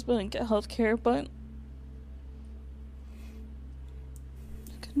my husband and get healthcare, but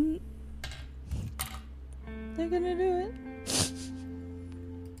I couldn't. They're gonna do it.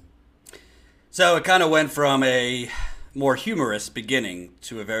 So it kind of went from a more humorous beginning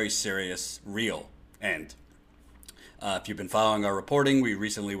to a very serious, real end. If you've been following our reporting, we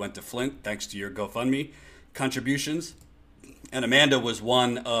recently went to Flint thanks to your GoFundMe contributions. And Amanda was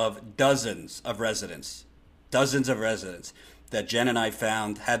one of dozens of residents that Jen and I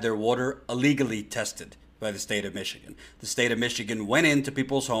found had their water illegally tested by the state of Michigan. The state of Michigan went into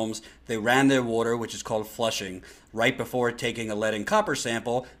people's homes. They ran their water, which is called flushing, right before taking a lead and copper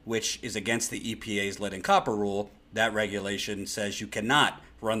sample, which is against the EPA's lead and copper rule. That regulation says you cannot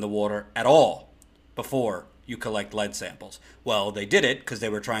run the water at all before you collect lead samples. Well, they did it because they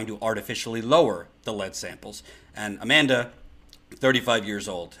were trying to artificially lower the lead samples. And Amanda, 35 years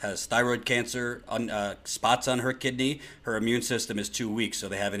old, has thyroid cancer, spots on her kidney. Her immune system is 2 weeks, so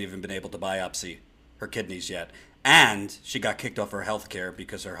they haven't even been able to biopsy her kidneys yet. And she got kicked off her health care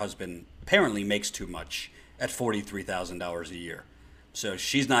because her husband apparently makes too much at $43,000 a year. So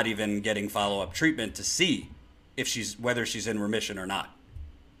she's not even getting follow-up treatment to see if whether she's in remission or not.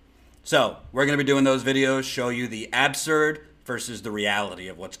 So we're going to be doing those videos, show you the absurd versus the reality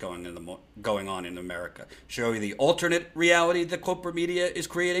of what's going on in America. Show you the alternate reality that corporate media is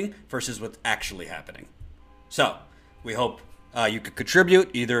creating versus what's actually happening. So we hope you could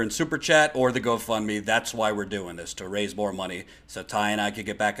contribute either in Super Chat or the GoFundMe. That's why we're doing this, to raise more money so Ty and I could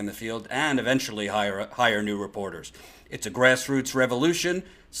get back in the field and eventually hire new reporters. It's a grassroots revolution.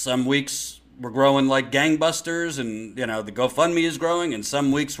 Some weeks we're growing like gangbusters, and the GoFundMe is growing, and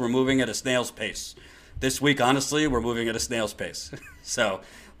some weeks we're moving at a snail's pace. This week, honestly, we're moving at a snail's pace. So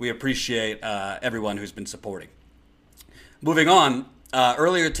we appreciate everyone who's been supporting. Moving on,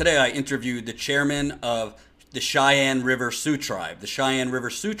 earlier today I interviewed the chairman of the Cheyenne River Sioux Tribe. The Cheyenne River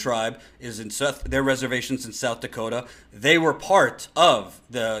Sioux Tribe is in their reservations in South Dakota. They were part of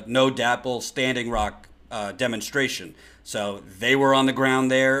the No DAPL Standing Rock demonstration. So they were on the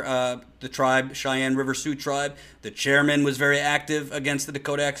ground there, the tribe, Cheyenne River Sioux Tribe. The chairman was very active against the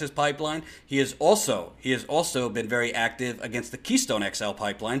Dakota Access Pipeline. He has also been very active against the Keystone XL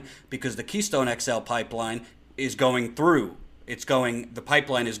Pipeline, because the Keystone XL Pipeline is going through. The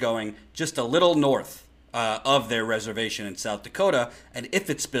pipeline is going just a little north of their reservation in South Dakota, and if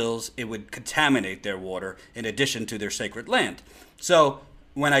it spills, it would contaminate their water in addition to their sacred land. So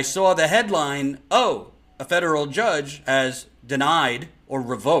when I saw the headline, a federal judge has denied or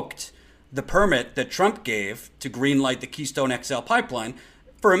revoked the permit that Trump gave to greenlight the Keystone XL pipeline,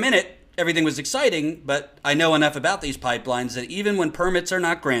 for a minute, everything was exciting, but I know enough about these pipelines that even when permits are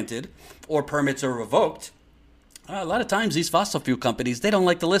not granted or permits are revoked, a lot of times these fossil fuel companies, they don't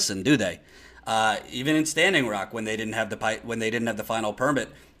like to listen, do they? Even in Standing Rock, when they didn't have the final permit,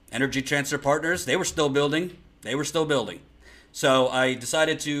 Energy Transfer Partners, they were still building. So I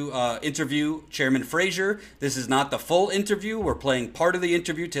decided to interview Chairman Frazier. This is not the full interview. We're playing part of the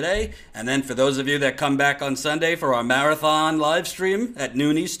interview today. And then for those of you that come back on Sunday for our marathon live stream at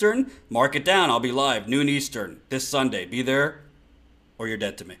noon Eastern, mark it down. I'll be live, noon Eastern, this Sunday. Be there or you're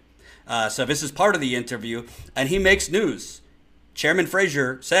dead to me. So this is part of the interview. And he makes news. Chairman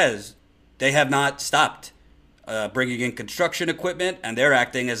Frazier says they have not stopped bringing in construction equipment, and they're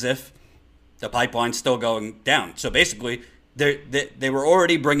acting as if the pipeline's still going down. So basically, they were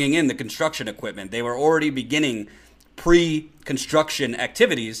already bringing in the construction equipment. They were already beginning pre-construction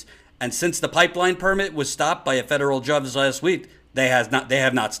activities, and since the pipeline permit was stopped by a federal judge last week, they have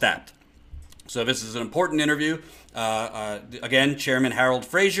not stopped. So this is an important interview. Again, Chairman Harold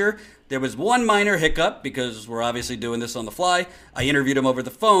Frazier. There was one minor hiccup because we're obviously doing this on the fly. I interviewed him over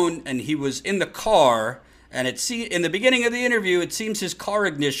the phone, and he was in the car. And in the beginning of the interview, it seems his car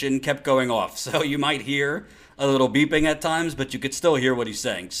ignition kept going off. So you might hear a little beeping at times, but you could still hear what he's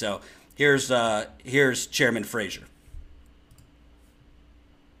saying. So here's Chairman Frazier.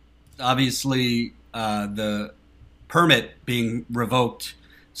 Obviously, the permit being revoked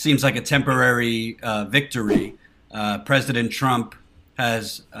seems like a temporary victory. President Trump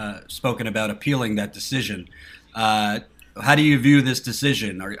has spoken about appealing that decision. How do you view this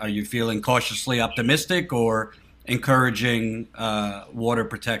decision? Are you feeling cautiously optimistic or encouraging water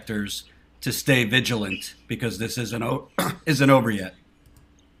protectors to stay vigilant because this isn't over yet?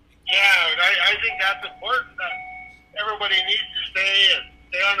 Yeah, I think that's important. That everybody needs to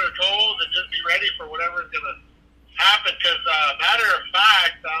stay on their toes and just be ready for whatever's going to happen. Because, matter of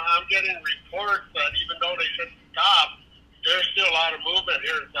fact, I'm getting reports that even though they shouldn't stop, there's still a lot of movement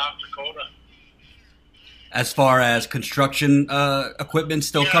here in South Dakota. As far as construction equipment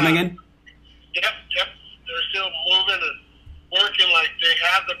still coming in? Yep. They're still moving and working like they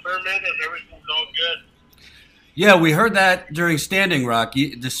have the permit and everything's all good. Yeah, we heard that during Standing Rock,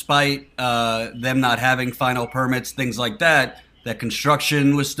 despite them not having final permits, things like that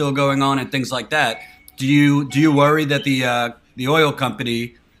construction was still going on and things like that. Do you worry that the oil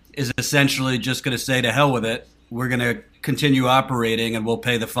company is essentially just going to say to hell with it, we're going to continue operating and we'll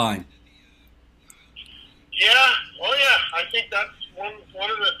pay the fine? Yeah, I think that's one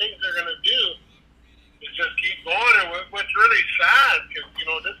of the things they're going to do is just keep going. And what's really sad, because,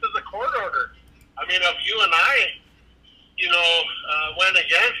 this is a court order. I mean, if you and I, went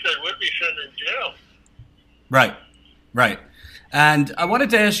against it, we'd be sitting in jail. Right. And I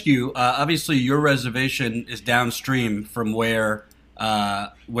wanted to ask you, obviously your reservation is downstream from where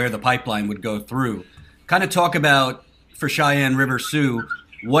the pipeline would go through. Kind of talk about, for Cheyenne River Sioux,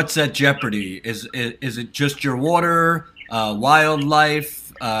 what's at jeopardy? Is it just your water,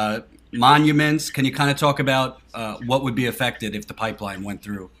 wildlife, monuments? Can you kind of talk about what would be affected if the pipeline went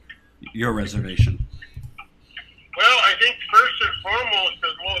through your reservation? Well, I think first and foremost,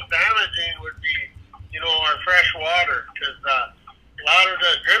 the most damaging would be, our fresh water, because a lot of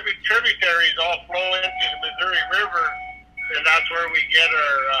the tributaries all flow into the Missouri River, and that's where we get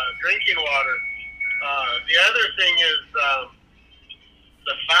our drinking water. The other thing is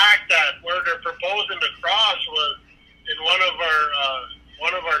the fact that where they're proposing to cross was in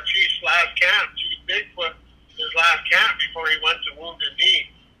one of our chief's last camp, Chief Bigfoot, his last camp before he went to Wounded Knee,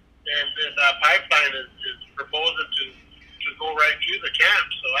 and that pipeline is proposing to go right through the camp.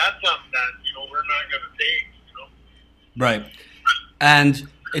 So that's something that we're not going to take. Right, and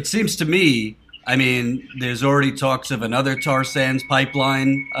it seems to me, I mean, there's already talks of another tar sands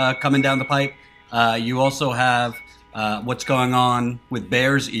pipeline coming down the pipe. You also have what's going on with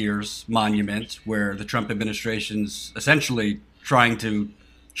Bears Ears Monument, where the Trump administration's essentially trying to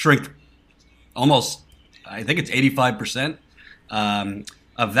shrink almost, I think it's 85%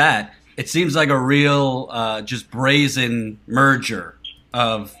 of that. It seems like a real just brazen merger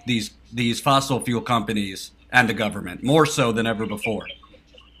of these fossil fuel companies and the government, more so than ever before.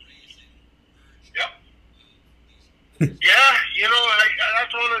 Yep.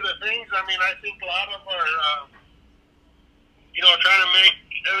 That's one of the things. I mean, I think a lot of our, trying to make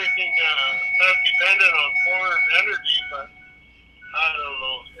everything less dependent on foreign energy, but I don't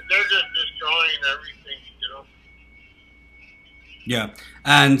know. They're just destroying everything, Yeah,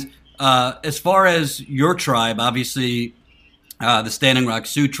 and as far as your tribe, obviously, the Standing Rock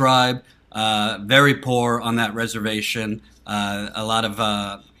Sioux tribe, very poor on that reservation. A lot of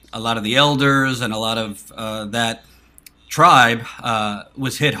the elders and a lot of that tribe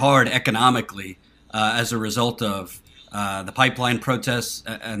was hit hard economically as a result of the pipeline protests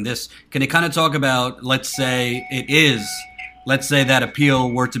and this. Can you kind of talk about, let's say that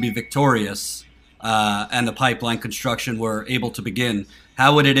appeal were to be victorious and the pipeline construction were able to begin,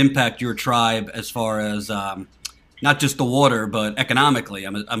 how would it impact your tribe as far as not just the water, but economically.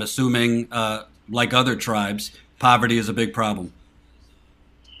 I'm assuming, like other tribes, poverty is a big problem.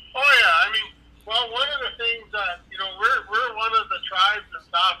 Oh yeah, I mean, well, one of the things that we're one of the tribes in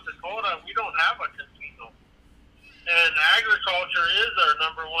South Dakota. We don't have a casino, and agriculture is our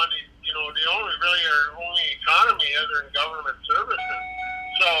number one. The only economy other than government services.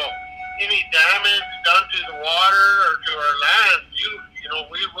 So any damage done to the water or to our land,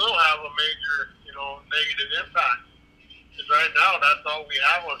 we will have a major negative impact. Because right now, that's all we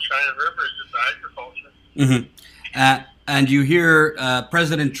have on Cheyenne River is just agriculture. Mm-hmm. And you hear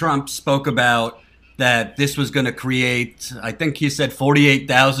President Trump spoke about that this was going to create, I think he said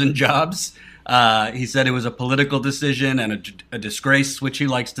 48,000 jobs. He said it was a political decision and a disgrace, which he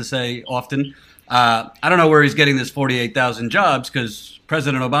likes to say often. I don't know where he's getting this 48,000 jobs because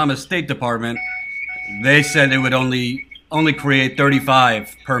President Obama's State Department, they said it would only create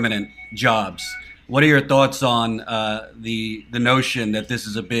 35 permanent jobs. What are your thoughts on the notion that this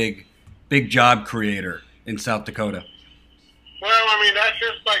is a big job creator in South Dakota? Well, I mean, that's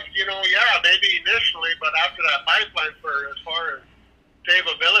just like, maybe initially, but after that pipeline for as far as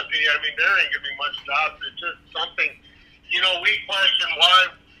stability, I mean, there ain't going to be much jobs. It's just something, we question why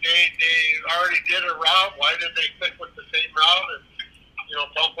they already did a route. Why did they stick with the same route and,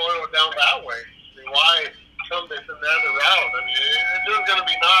 pump oil down that way? I mean, why come this and the other route? I mean, it's just going to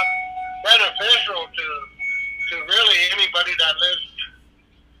be not beneficial to really anybody that lives,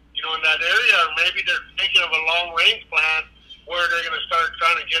 in that area. Or maybe they're thinking of a long-range plan where they're going to start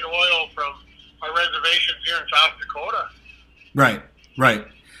trying to get oil from our reservations here in South Dakota. Right.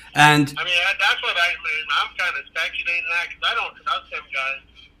 And I mean, that's what I'm kind of speculating that because I don't trust them guys.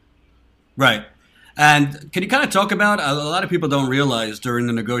 Right. And can you kind of talk about, a lot of people don't realize during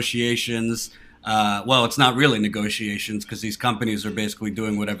the negotiations, it's not really negotiations because these companies are basically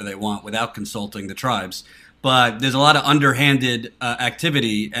doing whatever they want without consulting the tribes. But there's a lot of underhanded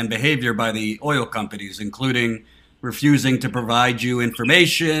activity and behavior by the oil companies, including refusing to provide you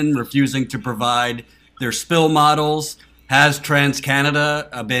information, refusing to provide their spill models. Has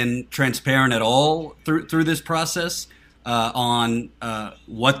TransCanada been transparent at all through this process on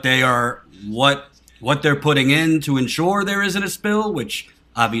what they're putting in to ensure there isn't a spill, which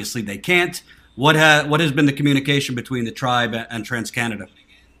obviously they can't? What has been the communication between the tribe and TransCanada?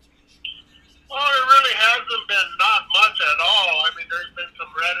 Well, it really hasn't been not much at all. I mean, there's been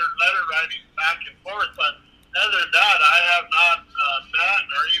some letter writing back and forth, but other than that, I have not met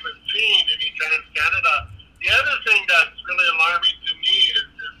or even seen any TransCanada. The other thing that's really alarming to me is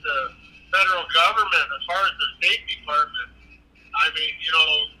the federal government, as far as the State Department. I mean,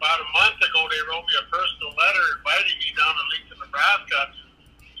 about a month ago, they wrote me a personal letter inviting me down to Lincoln, Nebraska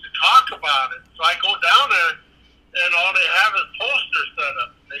to talk about it. So I go down there, and all they have is posters set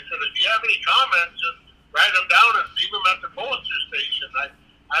up. They said, if you have any comments, just write them down and leave them at the poster station.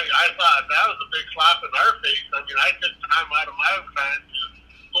 I thought that was a big slap in our face. I mean, I took time out of my time to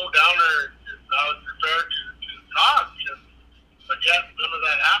go down there, and I was prepared to talk, but yet none of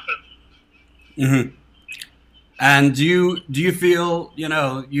that happened. Mm-hmm. And do you feel,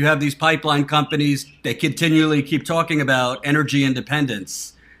 you have these pipeline companies, they continually keep talking about energy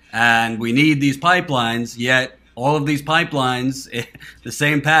independence, and we need these pipelines, yet all of these pipelines, the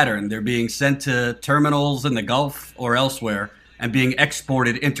same pattern, they're being sent to terminals in the Gulf or elsewhere and being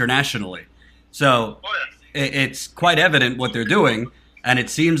exported internationally. So it's quite evident what they're doing. And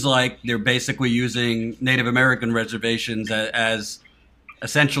it seems like they're basically using Native American reservations as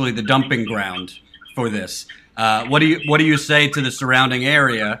essentially the dumping ground for this. What do you say to the surrounding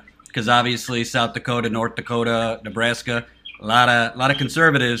area? Because obviously South Dakota, North Dakota, Nebraska, a lot of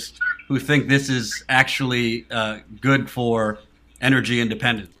conservatives who think this is actually good for energy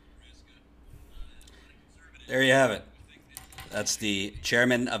independence. There you have it. That's the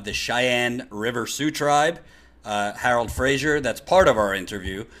chairman of the Cheyenne River Sioux Tribe, Harold Frazier. That's part of our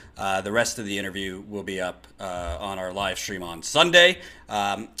interview. The rest of the interview will be up on our live stream on Sunday.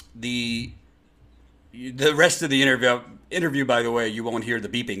 The rest of the interview, by the way, you won't hear the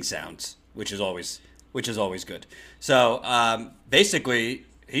beeping sounds, which is always good. So basically,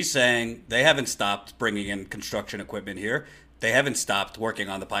 he's saying they haven't stopped bringing in construction equipment here. They haven't stopped working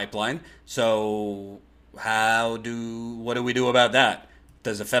on the pipeline. So what do we do about that?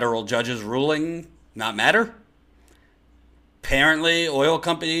 Does a federal judge's ruling not matter? Apparently, oil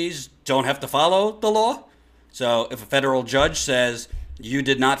companies don't have to follow the law. So if a federal judge says you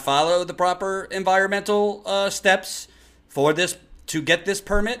did not follow the proper environmental steps for this to get this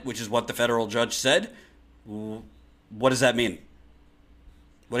permit, which is what the federal judge said, what does that mean?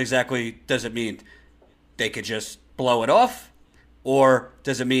 What exactly does it mean? They could just blow it off? Or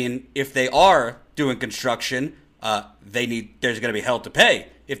does it mean if they are doing construction there's going to be hell to pay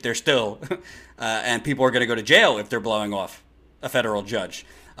if they're still, and people are going to go to jail if they're blowing off a federal judge.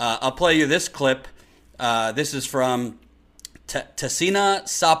 I'll play you this clip. This is from Tassina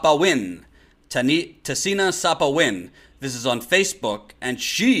Sapawin. Tassina Sapawin. This is on Facebook, and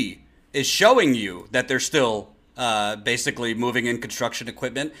she is showing you that they're still basically moving in construction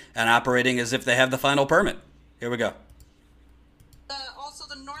equipment and operating as if they have the final permit. Here we go. Also,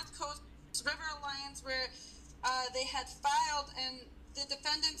 the North Coast River Alliance, where they had filed, and the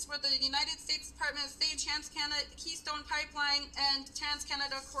defendants were the United States Department of State, TransCanada, Keystone Pipeline, and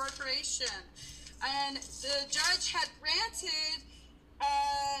TransCanada Corporation. And the judge had granted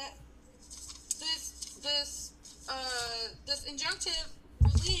this injunctive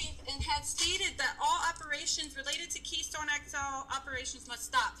relief and had stated that all operations related to Keystone XL operations must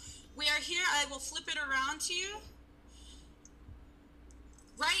stop. We are here. I will flip it around to you.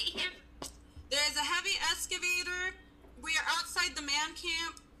 Right here, there is a heavy excavator. We are outside the man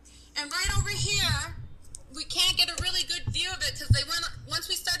camp. And right over here, we can't get a really good view of it because once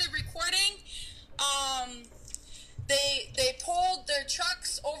we started recording, they pulled their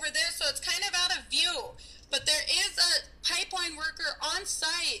trucks over there, so it's kind of out of view. But there is a pipeline worker on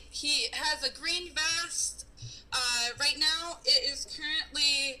site. He has a green vest. Right now, it is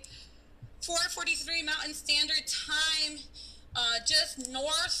currently 4:43 Mountain Standard Time, just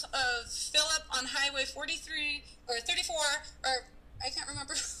north of Phillip on Highway 43 or 34, or I can't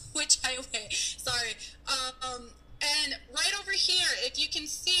remember which highway. Sorry. And right over here, if you can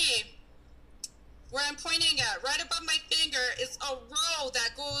see where I'm pointing at, right above my finger, is a row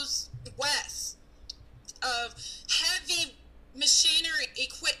that goes west of heavy machinery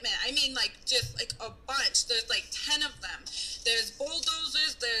equipment. I mean, like, just like a bunch. There's like 10 of them. There's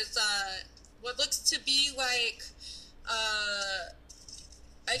bulldozers. There's what looks to be like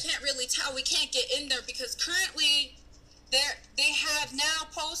I can't really tell. We can't get in there because currently they have now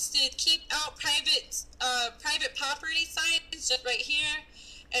posted keep out private property signs just right here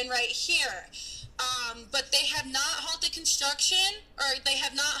and right here. But they have not halted construction, or they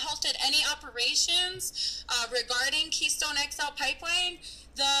have not halted any operations regarding Keystone XL pipeline.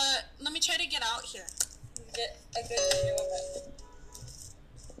 Let me try to get out here. Get a good view of it.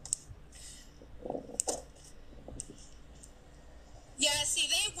 Yeah, see,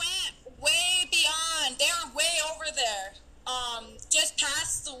 they went way beyond. They're way over there. Just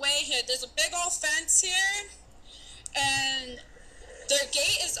past the way here. There's a big old fence here, and their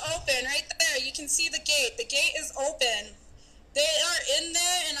gate is open right there. You can see the gate. The gate is open. They are in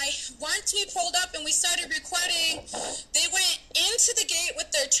there, and once we pulled up and we started recording, they went into the gate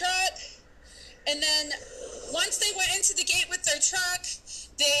with their truck, and then once they went into the gate with their truck,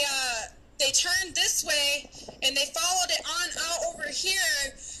 they turned this way and they followed it on out over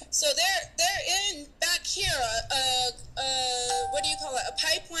here. So they're in back here. What do you call it? A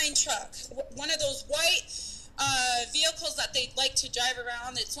pipeline truck. One of those white vehicles that they like to drive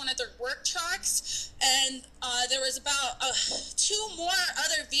around. It's one of their work trucks, and there was about 2 more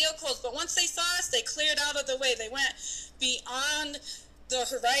other vehicles, but once they saw us, they cleared out of the way. They went beyond the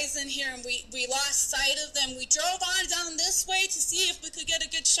horizon here, and we lost sight of them. We drove on down this way to see if we could get a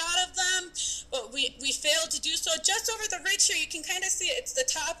good shot of them, but we failed to do so. Just over the ridge here, you can kind of see it. It's the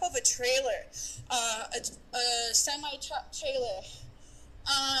top of a trailer, a semi-truck trailer.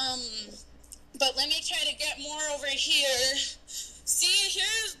 But let me try to get more over here. See,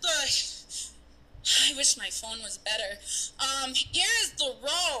 here's I wish my phone was better. Here's the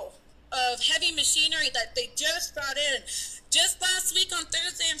row of heavy machinery that they just brought in. Just last week on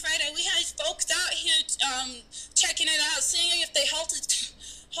Thursday and Friday, we had folks out here checking it out, seeing if they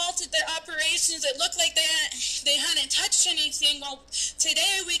halted their operations. It looked like they hadn't touched anything. Well,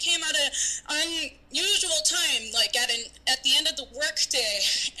 today we came at an unusual time, like at the end of the workday,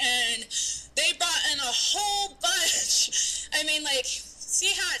 and they brought in a whole bunch. I mean, like,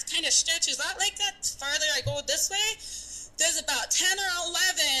 see how it kind of stretches out like that? The farther I go this way, there's about 10 or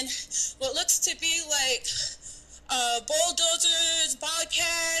 11 what looks to be like bulldozers,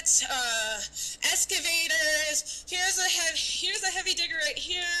 bobcats, excavators. Here's a heavy digger right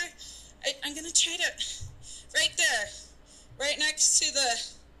here. I'm gonna try to right there, right next to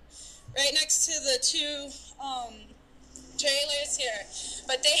the 2 trailers here.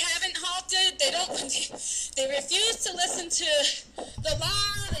 But they haven't halted. They refuse to listen to the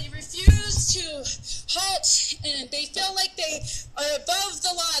law. They refuse to halt, and they feel like they are above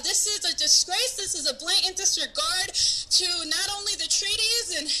the law. This is a disgrace. This is a blatant disregard to not only the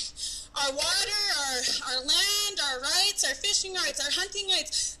treaties and our water, our land, our rights, our fishing rights, our hunting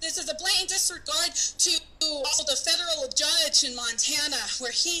rights. This is a blatant disregard to also the federal judge in Montana,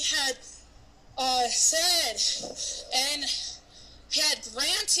 where he had said and had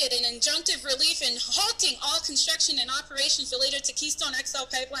granted an injunctive relief in halting all construction and operations related to Keystone XL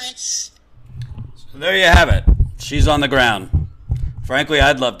pipeline. So there you have it. She's on the ground. Frankly,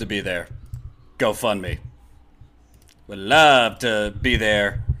 I'd love to be there. GoFundMe. Would love to be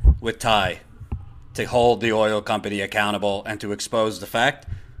there with Ty to hold the oil company accountable and to expose the fact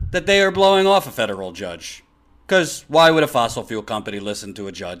that they are blowing off a federal judge. Because why would a fossil fuel company listen to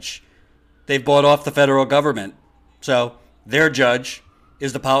a judge? They've bought off the federal government. So their judge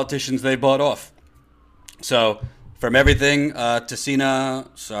is the politicians they bought off. So from everything, Tassina,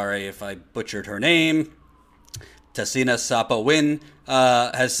 sorry if I butchered her name, Tassina Sapawin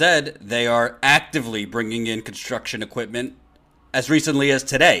has said they are actively bringing in construction equipment as recently as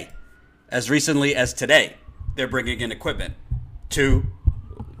today. As recently as today, they're bringing in equipment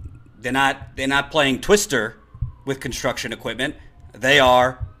they're not playing Twister with construction equipment. They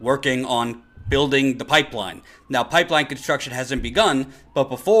are working on building the pipeline. Now, pipeline construction hasn't begun, but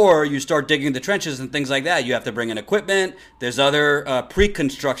before you start digging the trenches and things like that, you have to bring in equipment. There's other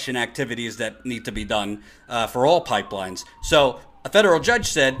pre-construction activities that need to be done for all pipelines. So a federal judge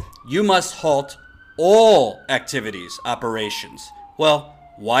said, you must halt all activities, operations. Well,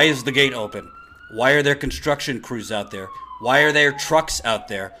 why is the gate open? Why are there construction crews out there? Why are there trucks out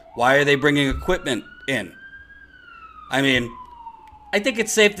there? Why are they bringing equipment in? I mean, I think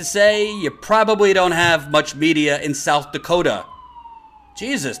it's safe to say you probably don't have much media in South Dakota.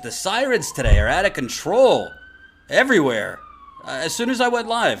 Jesus, the sirens today are out of control. Everywhere. As soon as I went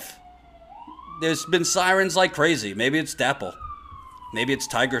live, there's been sirens like crazy. Maybe it's Dapple. Maybe it's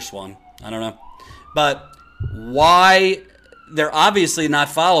Tiger Swan. I don't know. But why? They're obviously not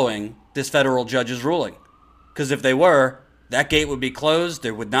following this federal judge's ruling. Because if they were, that gate would be closed.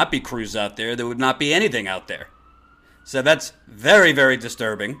 There would not be crews out there. There would not be anything out there. So that's very, very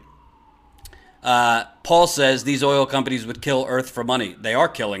disturbing. Paul says these oil companies would kill Earth for money. They are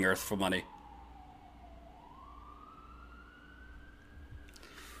killing Earth for money.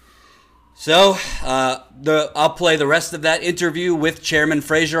 So I'll play the rest of that interview with Chairman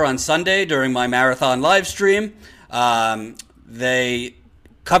Fraser on Sunday during my marathon live stream.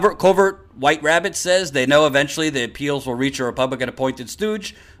 Covert White Rabbit says they know eventually the appeals will reach a Republican-appointed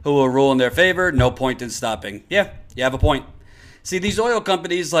stooge who will rule in their favor. No point in stopping. Yeah, you have a point. See, these oil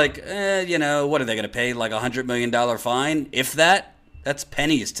companies, what are they going to pay? Like $100 million fine? If that, that's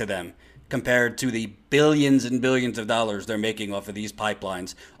pennies to them compared to the billions and billions of dollars they're making off of these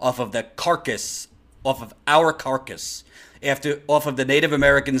pipelines, off of the carcass, off of our carcass, off of the Native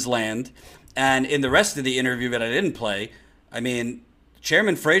Americans' land. And in the rest of the interview that I didn't play, I mean,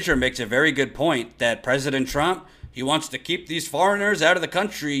 Chairman Fraser makes a very good point that President Trump, he wants to keep these foreigners out of the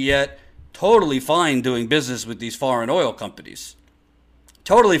country, yet totally fine doing business with these foreign oil companies.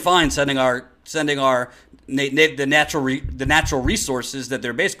 Totally fine sending the natural resources that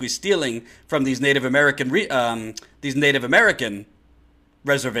they're basically stealing from these Native American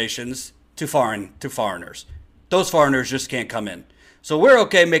reservations to foreigners. Those foreigners just can't come in. So we're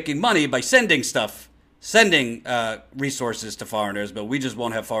okay making money by sending resources to foreigners, but we just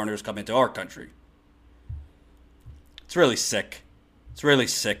won't have foreigners come into our country. It's really sick. It's really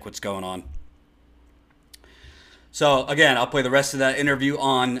sick what's going on. So, again, I'll play the rest of that interview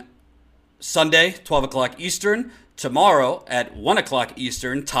on Sunday, 12 o'clock Eastern. Tomorrow at 1 o'clock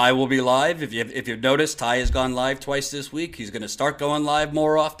Eastern, Ty will be live. If you've noticed, Ty has gone live twice this week. He's going to start going live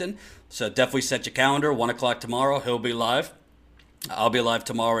more often. So definitely set your calendar. 1 o'clock tomorrow, he'll be live. I'll be live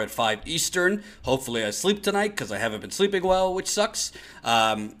tomorrow at 5 Eastern. Hopefully I sleep tonight because I haven't been sleeping well, which sucks.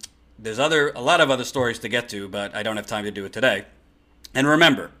 There's a lot of other stories to get to, but I don't have time to do it today. And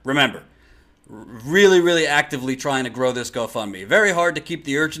remember, really, really actively trying to grow this GoFundMe. Very hard to keep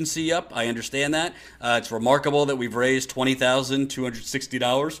the urgency up. I understand that. It's remarkable that we've raised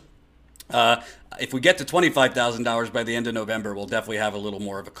 $20,260. If we get to $25,000 by the end of November, we'll definitely have a little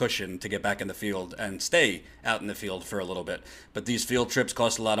more of a cushion to get back in the field and stay out in the field for a little bit. But these field trips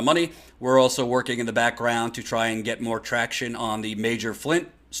cost a lot of money. We're also working in the background to try and get more traction on the Major Flint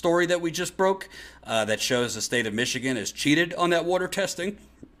story that we just broke that shows the state of Michigan has cheated on that water testing.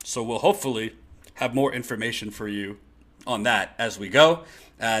 So we'll hopefully have more information for you on that as we go.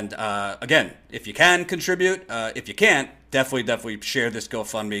 And again, if you can contribute, if you can't, definitely share this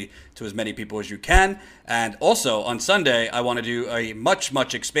GoFundMe to as many people as you can. And also on Sunday, I want to do a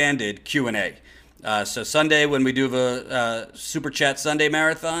much expanded Q&A. So Sunday, when we do the Super Chat Sunday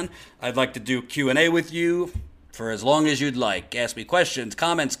Marathon, I'd like to do Q&A with you for as long as you'd like. Ask me questions,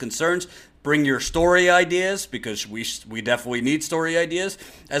 comments, concerns. Bring your story ideas, because we definitely need story ideas.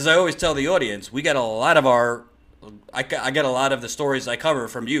 As I always tell the audience, we get a lot of I get a lot of the stories I cover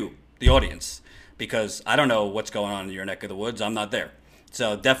from you, the audience. because I don't know what's going on in your neck of the woods. I'm not there.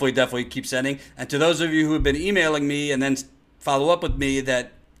 So definitely keep sending. And to those of you who have been emailing me and then follow up with me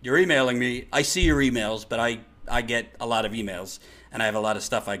that you're emailing me, I see your emails, but I get a lot of emails, and I have a lot of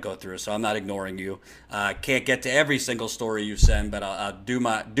stuff I go through, so I'm not ignoring you. Can't get to every single story you send, but I'll do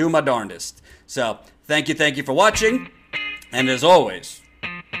my darndest. So thank you for watching, and as always,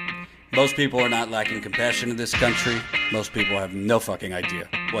 most people are not lacking compassion in this country. Most people have no fucking idea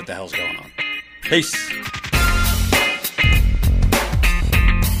what the hell's going on. Peace.